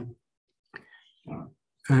Westminster Abbey.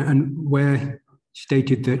 And Ware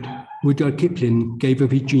stated that Rudyard Kipling gave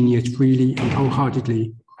of his genius freely and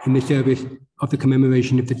wholeheartedly in the service of the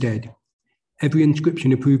commemoration of the dead. Every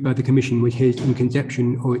inscription approved by the Commission was his in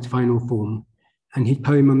conception or its final form, and his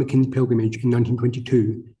poem on the King's Pilgrimage in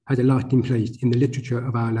 1922 has a lasting place in the literature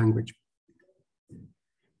of our language.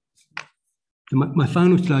 So my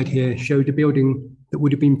final slide here shows a building that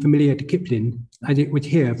would have been familiar to Kipling, as it was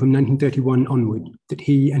here from 1931 onward that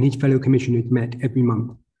he and his fellow commissioners met every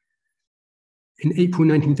month. In April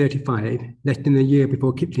 1935, less than a year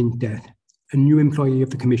before Kipling's death, a new employee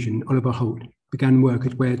of the Commission, Oliver Holt, began work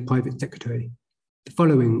as Ware's private secretary. The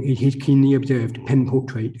following is his keenly observed pen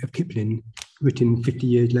portrait of Kipling, written 50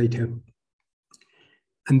 years later.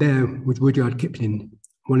 And there was Rudyard Kipling,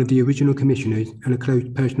 one of the original commissioners and a close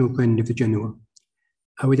personal friend of the General.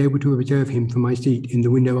 I was able to observe him from my seat in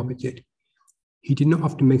the window opposite. He did not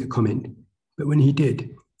often make a comment, but when he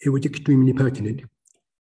did, it was extremely pertinent.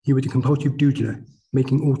 He was a compulsive doodler,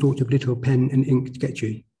 making all sorts of little pen and ink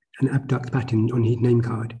sketches and abstract patterns on his name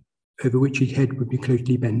card, over which his head would be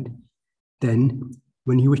closely bent. Then,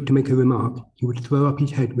 when he wished to make a remark, he would throw up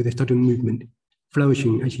his head with a sudden movement,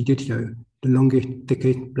 flourishing as he did so the longest,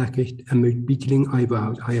 thickest, blackest, and most beetling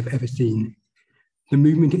eyebrows I have ever seen. The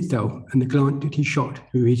movement itself and the glance that he shot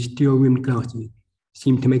through his steel-rimmed glasses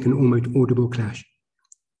seemed to make an almost audible clash,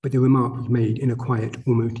 but the remark was made in a quiet,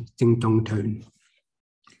 almost sing-song tone.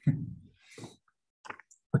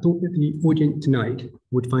 I thought that the audience tonight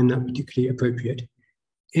would find that particularly appropriate.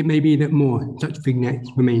 It may be that more such vignettes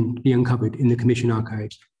remain to be uncovered in the Commission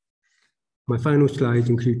archives. My final slides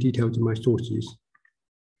include details of my sources.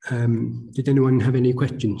 Did anyone have any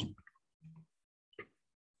questions?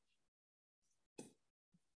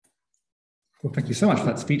 Well, thank you so much for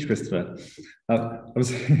that speech, Christopher. I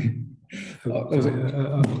was Say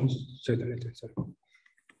that later. Sorry.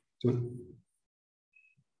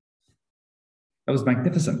 That was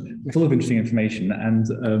magnificent, full of interesting information, and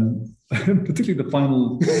particularly the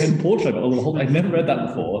final portrait of the whole. I'd never read that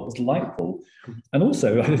before. It was delightful, and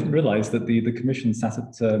also I didn't realise that the commission sat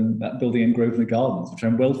at that building in Grosvenor Gardens, which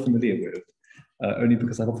I'm well familiar with, only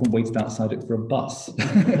because I've often waited outside it for a bus,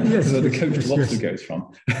 yes, where the coach of Lobster goes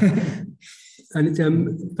from. And it's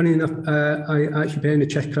funny enough, I actually play in a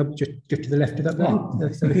chess club just to the left of that building. Oh.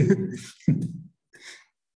 Yeah, so.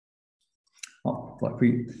 Like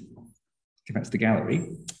we go back to the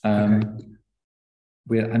gallery. Okay.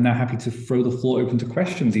 We're now happy to throw the floor open to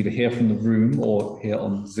questions, either here from the room or here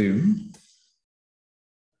on Zoom.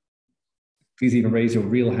 Please either raise your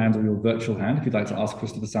real hand or your virtual hand if you'd like to ask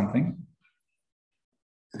Christopher something.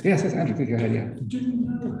 Yes, Andrew, please go ahead, yeah. Do you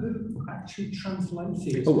know who actually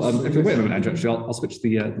translated? Oh, if you wait a moment, Andrew, actually, I'll switch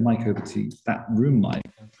the mic over to that room mic.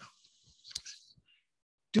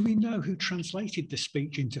 Do we know who translated the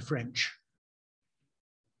speech into French?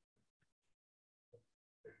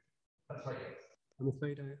 I'm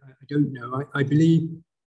afraid I don't know. I believe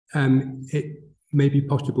it may be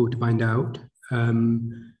possible to find out.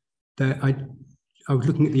 That I was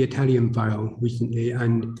looking at the Italian file recently,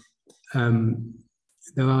 and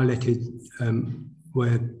there are letters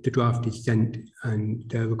where the draft is sent and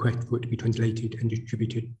the request for it to be translated and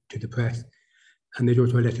distributed to the press. And there's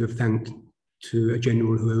also a letter of thanks to a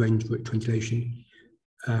general who arranged for its translation.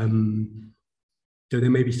 So there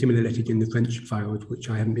may be similar letters in the French files, which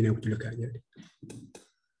I haven't been able to look at yet.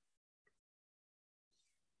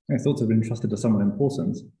 I thought to have been entrusted to someone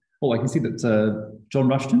important. Oh, I can see that John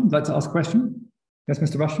Rushton would like to ask a question. Yes,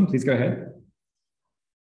 Mr. Rushton, please go ahead.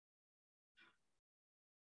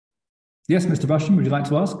 Yes, Mr. Rushton, would you like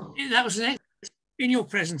to ask? That was next. In your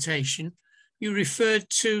presentation, you referred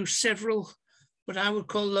to several what I would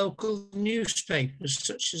call local newspapers,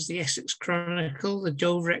 such as the Essex Chronicle, the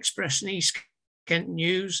Dover Express and East Kent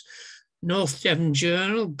News, North Devon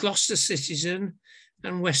Journal, Gloucester Citizen,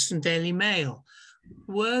 and Western Daily Mail.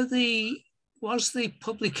 Was the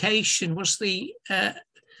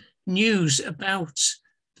news about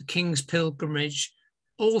the King's Pilgrimage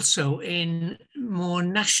also in more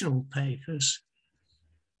national papers?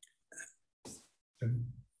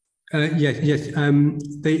 Yes.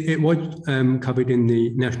 It was covered in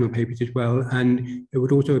the national papers as well, and it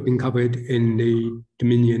would also have been covered in the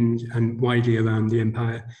Dominions and widely around the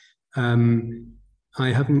Empire. I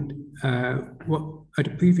haven't. At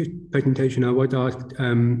a previous presentation, I was asked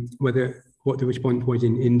what the response was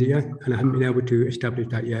in India, and I haven't been able to establish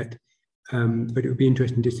that yet. But it would be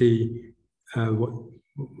interesting to see how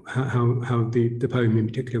the poem in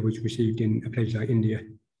particular was received in a place like India.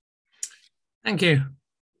 Thank you.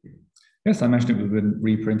 Yes, I imagine it would have been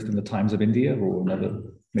reprinted in the Times of India or another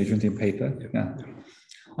major Indian paper. Yeah.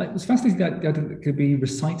 It was fascinating that it could be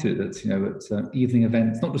recited at evening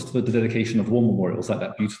events, not just for the dedication of war memorials, like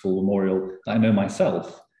that beautiful memorial that I know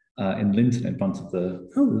myself in Linton in front of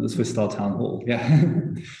the Swiss style town hall.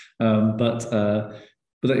 Yeah, but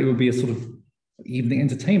that it would be a sort of evening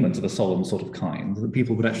entertainment of a solemn sort of kind, that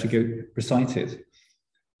people would actually go recite it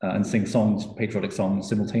and sing songs, patriotic songs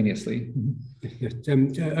simultaneously. Yes,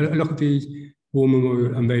 a lot of these war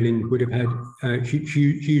memorial unveilings would have had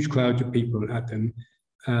huge crowds of people at them.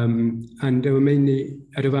 And they were mainly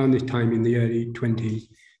at around this time in the early 20s,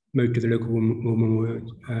 most of the local war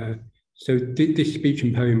memorials. So this speech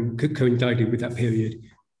and poem coincided with that period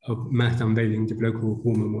of mass unveilings of local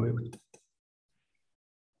war memorials.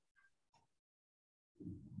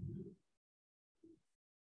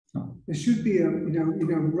 There should be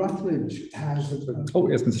Rutledge has. Oh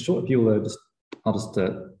yes, Mr. Short, if you'll I'll just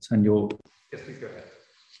turn your. Yes, please go ahead.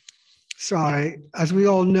 Sorry, as we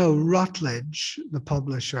all know, Rutledge, the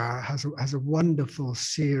publisher, has a wonderful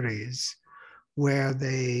series where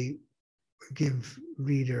they give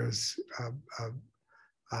readers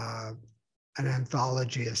an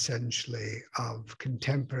anthology, essentially, of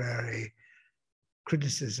contemporary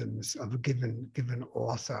criticisms of a given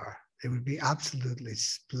author. It would be absolutely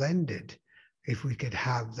splendid if we could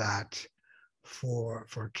have that for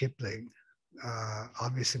Kipling.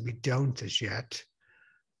 Obviously, we don't as yet,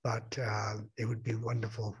 but it would be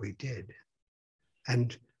wonderful if we did.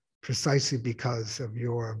 And precisely because of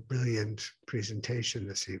your brilliant presentation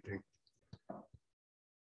this evening.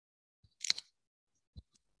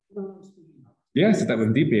 Yes, that would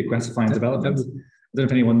indeed be a gratifying development. I don't know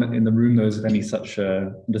if anyone in the room knows of any such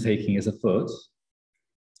undertaking is afoot.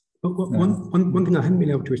 But one thing I haven't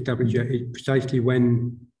been able to establish yet is precisely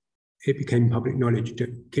when it became public knowledge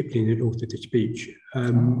that Kipling had authored the speech.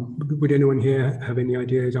 Would anyone here have any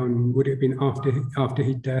ideas on, would it have been after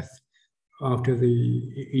his death, after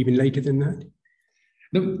even later than that?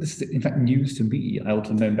 No, this is in fact news to me. I ought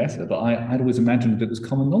to have known better, but I'd always imagined that it was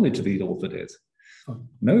common knowledge that he'd authored it. Oh.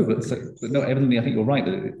 No, but no, evidently I think you're right,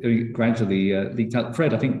 that it gradually leaked out.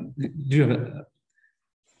 Fred, I think, did you have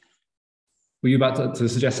were you about to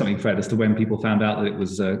suggest something, Fred, as to when people found out that it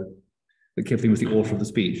was that Kipling was the author of the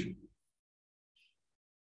speech?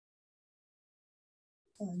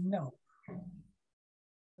 No.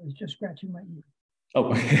 I was just scratching my ear.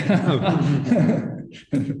 Oh.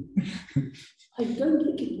 I don't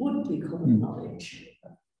think it would be common knowledge.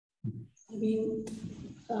 I mean,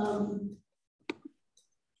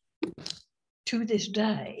 to this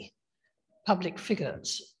day, public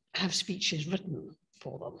figures have speeches written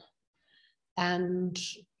for them, and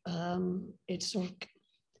it's sort of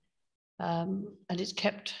and it's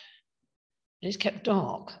kept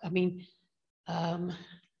dark. I mean, I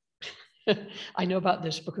know about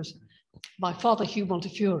this because my father, Hugh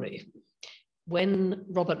Montefiore, when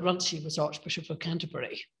Robert Runcie was Archbishop of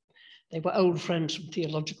Canterbury, they were old friends from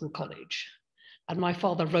theological college, and my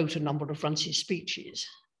father wrote a number of Runcie's speeches.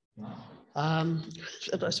 And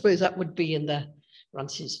I suppose that would be in the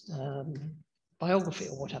Runcie's biography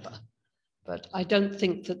or whatever. But I don't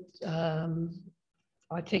think that,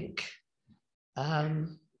 I think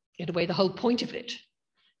in a way the whole point of it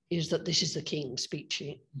is that this is the king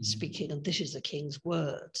speaking and this is the king's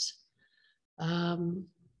words.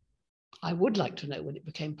 I would like to know when it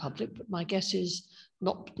became public, but my guess is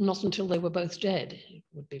not until they were both dead, it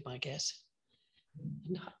would be my guess.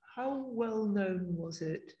 How well known was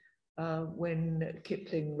it when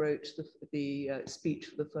Kipling wrote the speech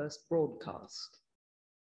for the first broadcast?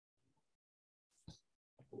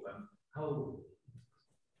 How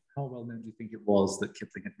well known do you think it was that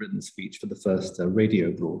Kipling had written the speech for the first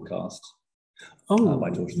radio broadcast? Oh,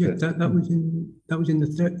 by George yeah, V? that was in the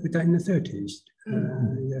 30s.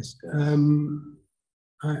 Yes.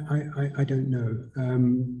 I don't know.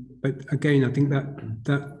 But again, I think that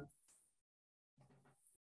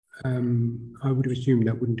I would have assumed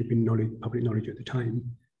that wouldn't have been public knowledge at the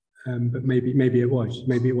time. But maybe it was.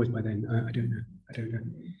 Maybe it was by then. I don't know.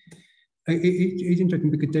 It's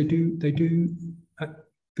interesting because they do.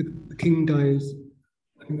 The king dies,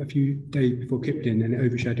 I think, a few days before Kipling, and it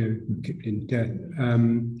overshadowed Kipling's death.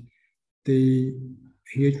 He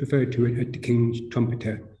is referred to as the king's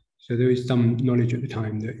trumpeter, so there is some knowledge at the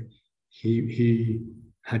time that he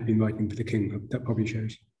had been writing for the king. That probably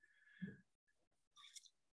shows.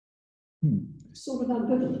 Sort of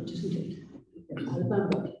ambivalent, isn't it? I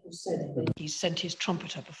remember it was said that he sent his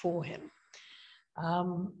trumpeter before him.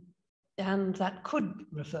 And that could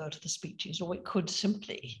refer to the speeches, or it could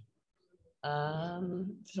simply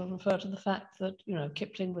sort of refer to the fact that, you know,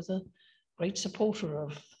 Kipling was a great supporter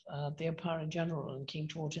of the Empire in general and King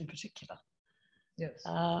George in particular. Yes.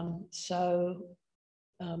 So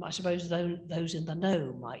I suppose those in the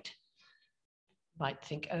know might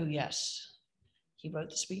think, oh yes, he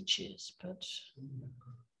wrote the speeches, but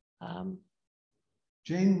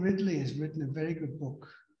Jane Ridley has written a very good book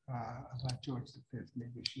about George V.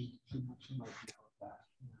 Maybe she might know that.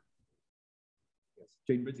 Yes,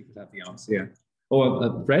 Jane Ridley could have the answer. Yeah.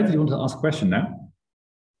 Or Fred, do you want to ask a question now?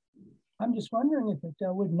 I'm just wondering if it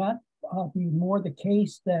would not be more the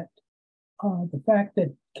case that the fact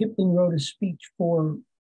that Kipling wrote a speech for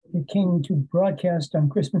the king to broadcast on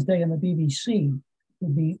Christmas Day on the BBC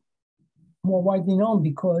would be more widely known,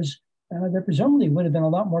 because there presumably would have been a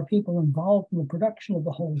lot more people involved in the production of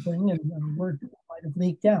the whole thing, and word might have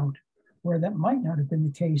leaked out, where that might not have been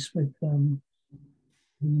the case with the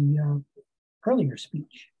earlier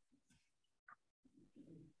speech.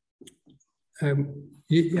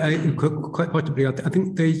 Yeah, quite possibly. I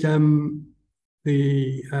think there's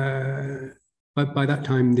by that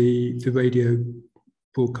time the radio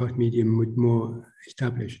broadcast medium was more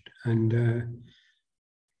established, and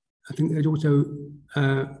I think there's also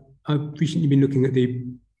I've recently been looking at the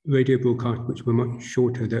radio broadcasts which were much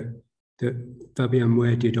shorter that Fabian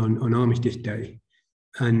Ware did on Armistice Day,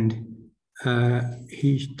 and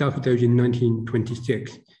he started those in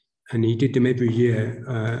 1926. And he did them every year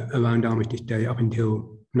around Armistice Day up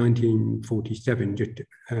until 1947, just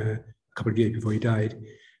a couple of years before he died.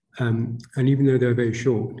 And even though they're very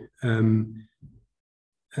short, well,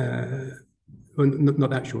 not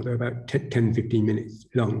that short, they're about 10, 15 minutes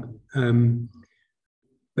long.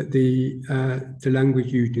 But the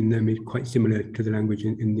language used in them is quite similar to the language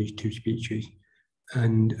in these two speeches.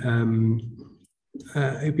 And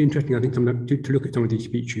it'd be interesting, I think, to look at some of these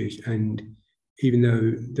speeches, and even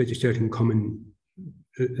though there's a certain common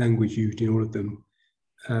language used in all of them,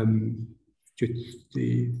 just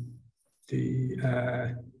the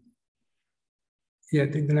Yeah,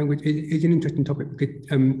 the language is an interesting topic because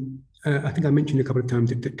I think I mentioned a couple of times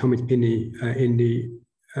that Thomas Pinney in the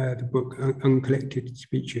book Uncollected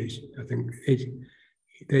Speeches, I think,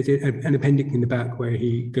 there's an appendix in the back where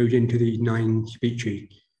he goes into these 9 speeches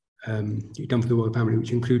he's done for the royal family,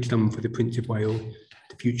 which includes some for the Prince of Wales,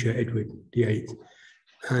 the future Edward VIII.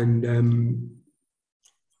 And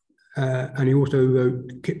he also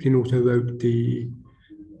wrote, Kipling also wrote a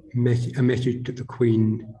message that the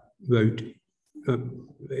Queen wrote.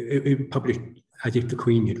 It published as if the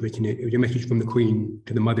Queen had written it. It was a message from the Queen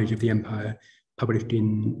to the mothers of the Empire, published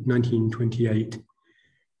in 1928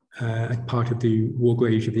 as part of the War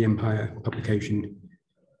Graves of the Empire publication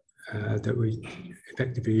that was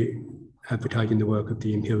effectively advertising the work of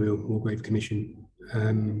the Imperial War Grave Commission.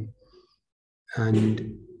 That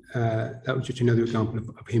was just another example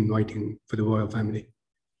of him writing for the royal family.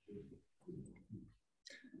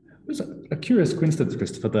 It was a curious coincidence,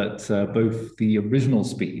 Christopher, that both the original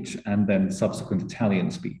speech and then subsequent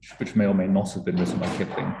Italian speech, which may or may not have been written by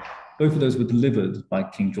Kipling, both of those were delivered by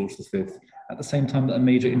King George V at the same time that a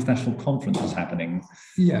major international conference was happening.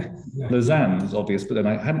 Yeah. Lausanne was obvious, but then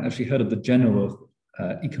I hadn't actually heard of the Genoa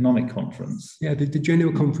Economic Conference. Yeah, the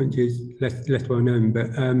Genoa Conference is less well known,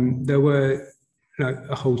 but there were like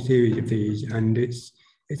a whole series of these, and it's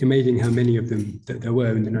amazing how many of them that there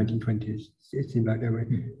were in the 1920s. It seemed like they were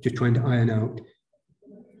just trying to iron out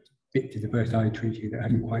bits of the Versailles Treaty that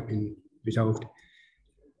hadn't quite been resolved.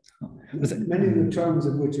 Many of the terms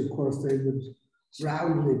of which, of course, they would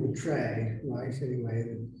roundly betray, right?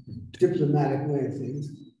 Anyway, the diplomatic way of things.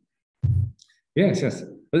 Yes.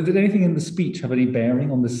 But did anything in the speech have any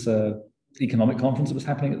bearing on this economic conference that was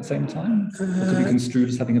happening at the same time? Or could be construed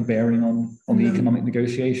as having a bearing on the economic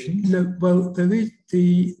negotiations? No, well, there is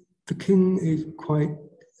the king is quite,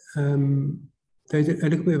 there's a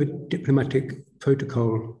little bit of a diplomatic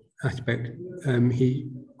protocol aspect.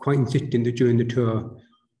 He quite insisted that during the tour,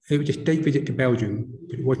 it was a state visit to Belgium,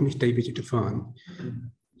 but it wasn't a state visit to France.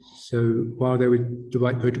 So while there was the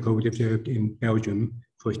right protocol was observed in Belgium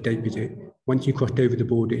for a state visit, once he crossed over the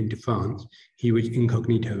border into France, he was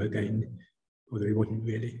incognito again, although he wasn't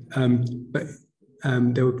really. But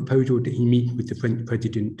there were proposals that he meet with the French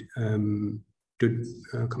president, I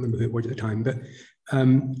can't remember who it was at the time, but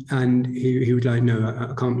and he was like, no,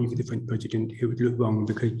 I can't meet with the French president. It would look wrong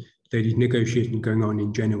because there's negotiations going on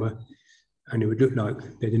in Genoa, and it would look like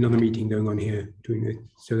there's another meeting going on here doing this.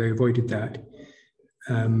 So they avoided that.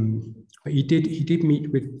 But he did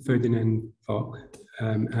meet with Ferdinand Foch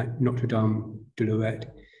at Notre Dame de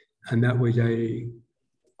Lorette, and that was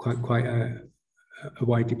quite a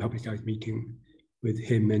widely publicised meeting with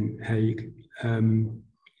him and Haig.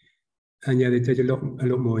 And yeah, there's a lot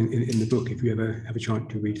more in the book if you ever have a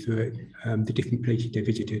chance to read through it. The different places they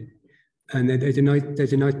visited, and then there's a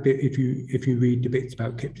nice bit if you read the bits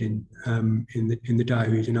about Kipling in the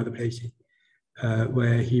diaries and other places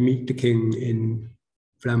where he meets the king in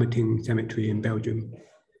Vlamertinghe Cemetery in Belgium.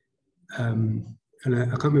 And I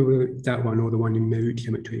can't remember that one or the one in Meerut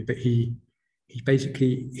Cemetery, but he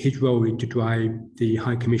basically, his role is to drive the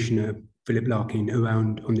High Commissioner Philip Larkin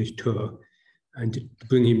around on this tour and to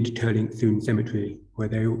bring him to Terling-Thun Cemetery, where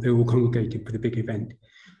they all congregated for the big event.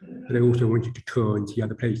 But they also wanted to tour and see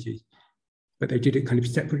other places. But they did it kind of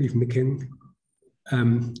separately from the king.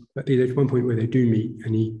 But there's one point where they do meet,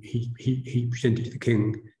 and he presented to the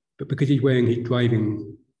king. But because he's wearing his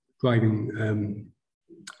driving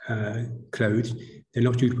clothes, they're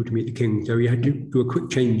not suitable to meet the king. So he had to do a quick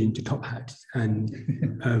change into top hats, and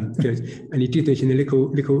he did this in a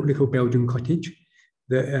little Belgian cottage.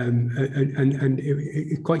 That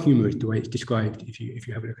it's quite humorous the way it's described if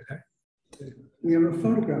you have a look at that. We have a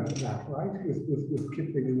photograph of that, right? With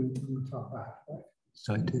Kipling in the top hat, right?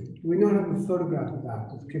 Sorry. We don't have a photograph of that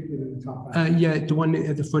with Kipling in the top hat. Yeah, the one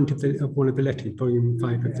at the front of one of the letters, volume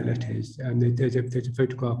 5 of the letters. There's a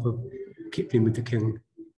photograph of Kipling with the king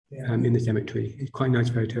in the cemetery. It's quite a nice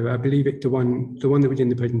photo. I believe it's the one that was in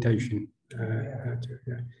the presentation.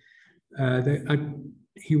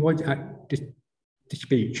 He was at the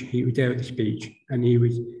speech. He was there at the speech, and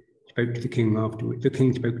spoke to the king afterwards. The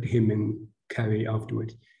king spoke to him and Carrie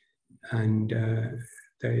afterwards, and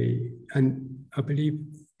I believe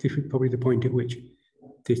this was probably the point at which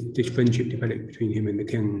this friendship developed between him and the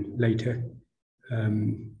king later.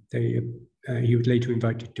 He was later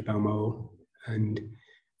invited to Balmoral, and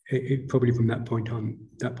it probably from that point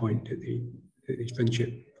that this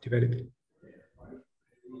friendship developed.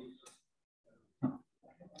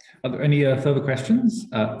 Are there any further questions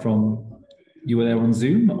from you were there on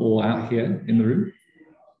Zoom or out here in the room?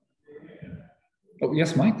 Oh,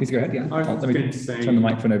 yes, Mike, please go ahead. Yeah, let me turn the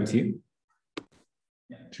microphone over to you.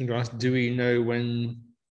 going to ask, do we know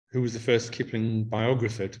who was the first Kipling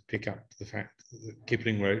biographer to pick up the fact that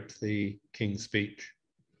Kipling wrote the King's Speech?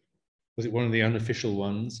 Was it one of the unofficial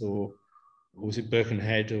ones, or was it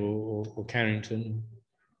Birkenhead or Carrington,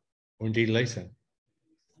 or indeed later?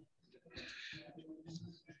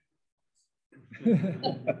 I'm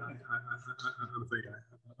afraid I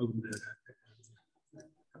wouldn't know that.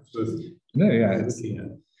 No, yeah.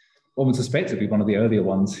 One would suspect it'd be one of the earlier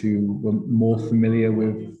ones who were more familiar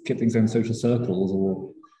with Kipling's own social circles,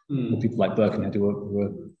 or people like Birkenhead who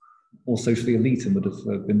were more socially elite and would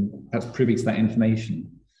have been perhaps privy to that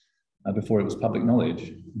information before it was public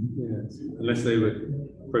knowledge. Yes, unless they were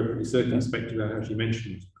appropriately circumspect about how she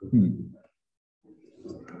mentioned it.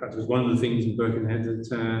 That was one of the things in Birkenhead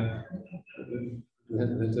that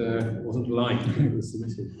wasn't liked when it was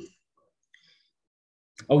submitted.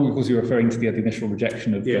 Oh, of course, you're referring to the initial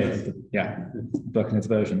rejection of Birkenhead's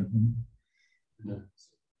version.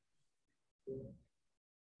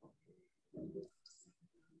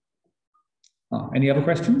 Any other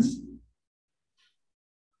questions?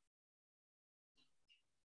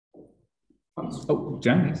 Oh,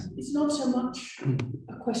 Jan. It's not so much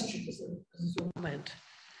a question as a comment.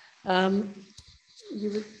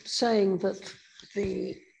 You were saying that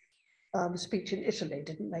the speech in Italy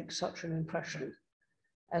didn't make such an impression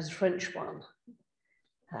as the French one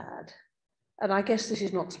had. And I guess this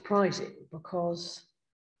is not surprising because,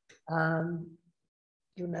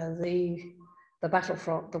 you know, the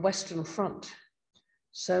battlefront, the Western Front,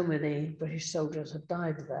 so many British soldiers had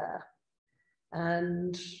died there.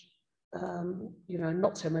 And, you know,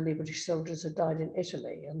 not so many British soldiers had died in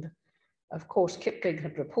Italy. And of course, Kipling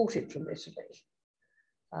had reported from Italy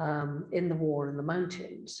in the war in the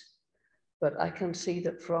mountains. But I can see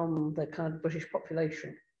that from the kind of British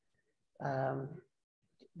population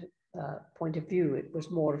point of view, it was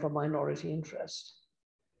more of a minority interest.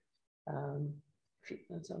 And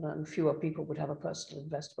fewer people would have a personal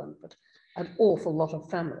investment, but an awful lot of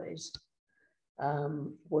families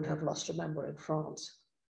would have lost a member in France,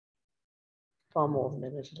 far more than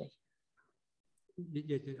in Italy.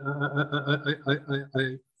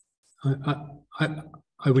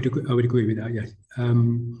 I would agree with that. Yes,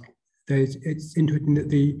 it's interesting that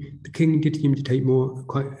the king did seem to take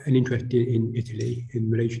quite an interest in Italy, in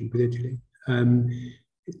relation with Italy,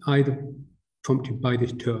 either prompted by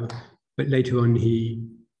this tour, but later on he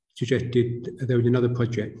suggested that there was another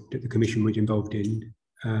project that the commission was involved in,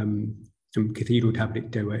 some cathedral tablets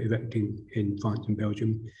they were erecting in France and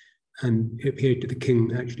Belgium, and it appeared that the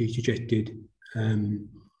king actually suggested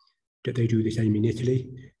that they do the same in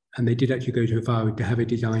Italy. And they did actually go so far to have a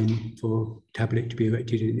design for a tablet to be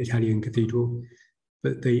erected in an Italian cathedral,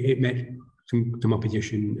 but it met some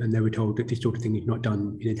opposition, and they were told that this sort of thing is not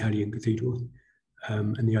done in Italian cathedrals,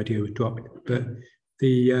 and the idea was dropped. But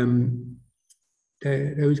there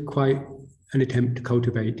was quite an attempt to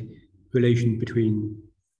cultivate relations between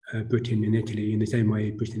Britain and Italy in the same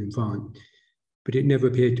way Britain and France, but it never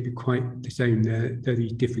appeared to be quite the same. There are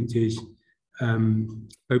these differences.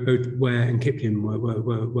 Both Ware and Kipling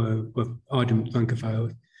were ardent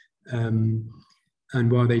Francophiles,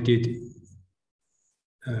 and while they did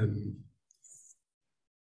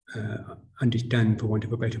understand, for want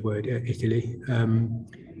of a better word, Italy,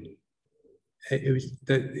 it was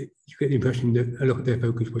that you get the impression that a lot of their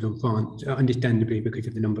focus was on France, understandably because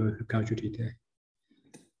of the number of casualties there.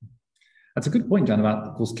 That's a good point, Jan, about,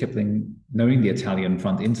 of course, Kipling knowing the Italian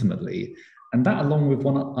front intimately, and that along with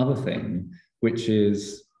one other thing, which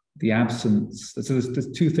is the absence. So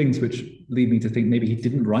there's two things which lead me to think maybe he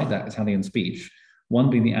didn't write that Italian speech.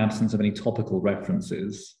 One being the absence of any topical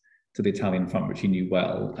references to the Italian front, which he knew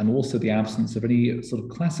well, and also the absence of any sort of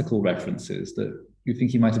classical references that you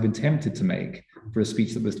think he might have been tempted to make for a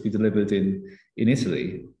speech that was to be delivered in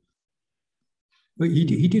Italy. But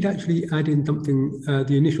he did actually add in something,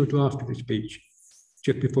 the initial draft of the speech,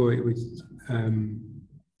 just before it was going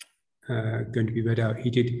to be read out.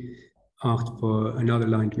 He did asked for another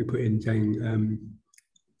line to be put in saying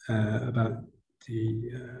about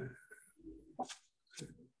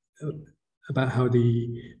how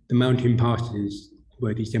the mountain passes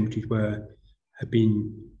where these cemeteries were have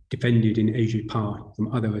been defended in Asia's past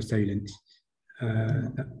from other assailants.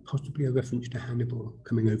 That possibly a reference to Hannibal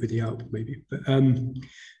coming over the Alps, maybe.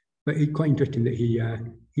 But it's quite interesting that he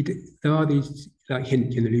did, there are these like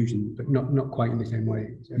hints and allusions, but not quite in the same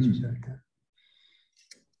way as you said.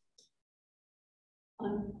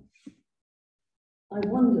 I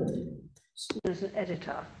wondered, as an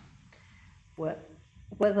editor,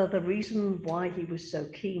 whether the reason why he was so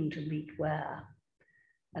keen to meet Ware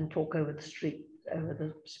and talk over the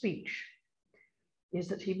speech is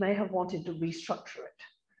that he may have wanted to restructure it.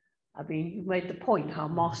 I mean, you made the point how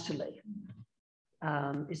masterly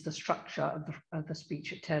is the structure of the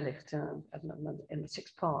speech at Terlicht in the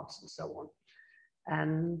 6 parts and so on.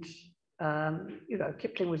 And, you know,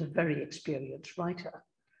 Kipling was a very experienced writer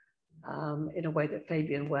in a way that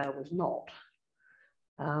Fabian Ware was not.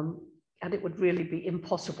 And it would really be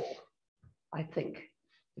impossible, I think,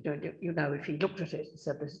 you know, if he looked at it and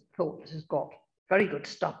said, this has got very good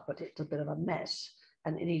stuff, but it's a bit of a mess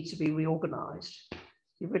and it needs to be reorganized.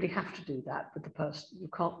 You really have to do that with the person. You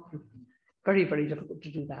can't, very, very difficult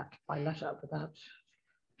to do that by letter without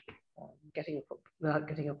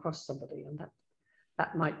getting across somebody, and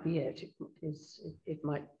that might be it. It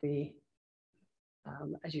might be,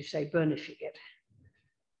 as you say, burnishing it.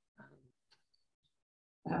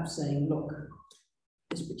 Perhaps saying, look,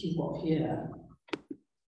 this bit you've got here,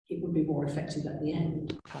 it would be more effective at the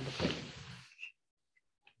end, kind of thing.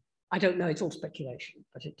 I don't know, it's all speculation,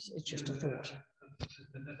 but it's just a thought.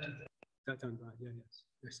 That sounds right, yeah,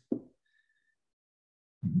 yes.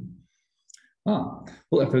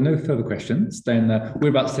 Well, if there are no further questions, then we're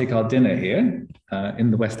about to take our dinner here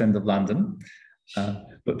in the West End of London.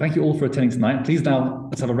 But thank you all for attending tonight. Please now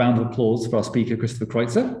let's have a round of applause for our speaker, Christopher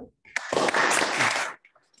Kreuzer.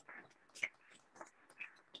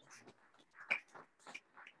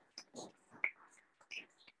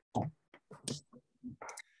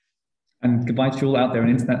 And goodbye to you all out there in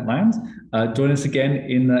internet land. Join us again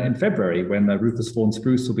in February when Rufus Vaughan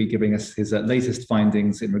Spruce will be giving us his latest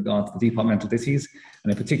findings in regard to the departmental ditties.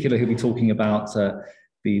 And in particular, he'll be talking about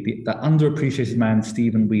the underappreciated man,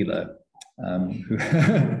 Stephen Wheeler,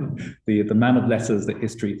 the man of letters that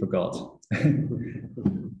history forgot.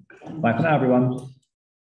 Bye for now, everyone.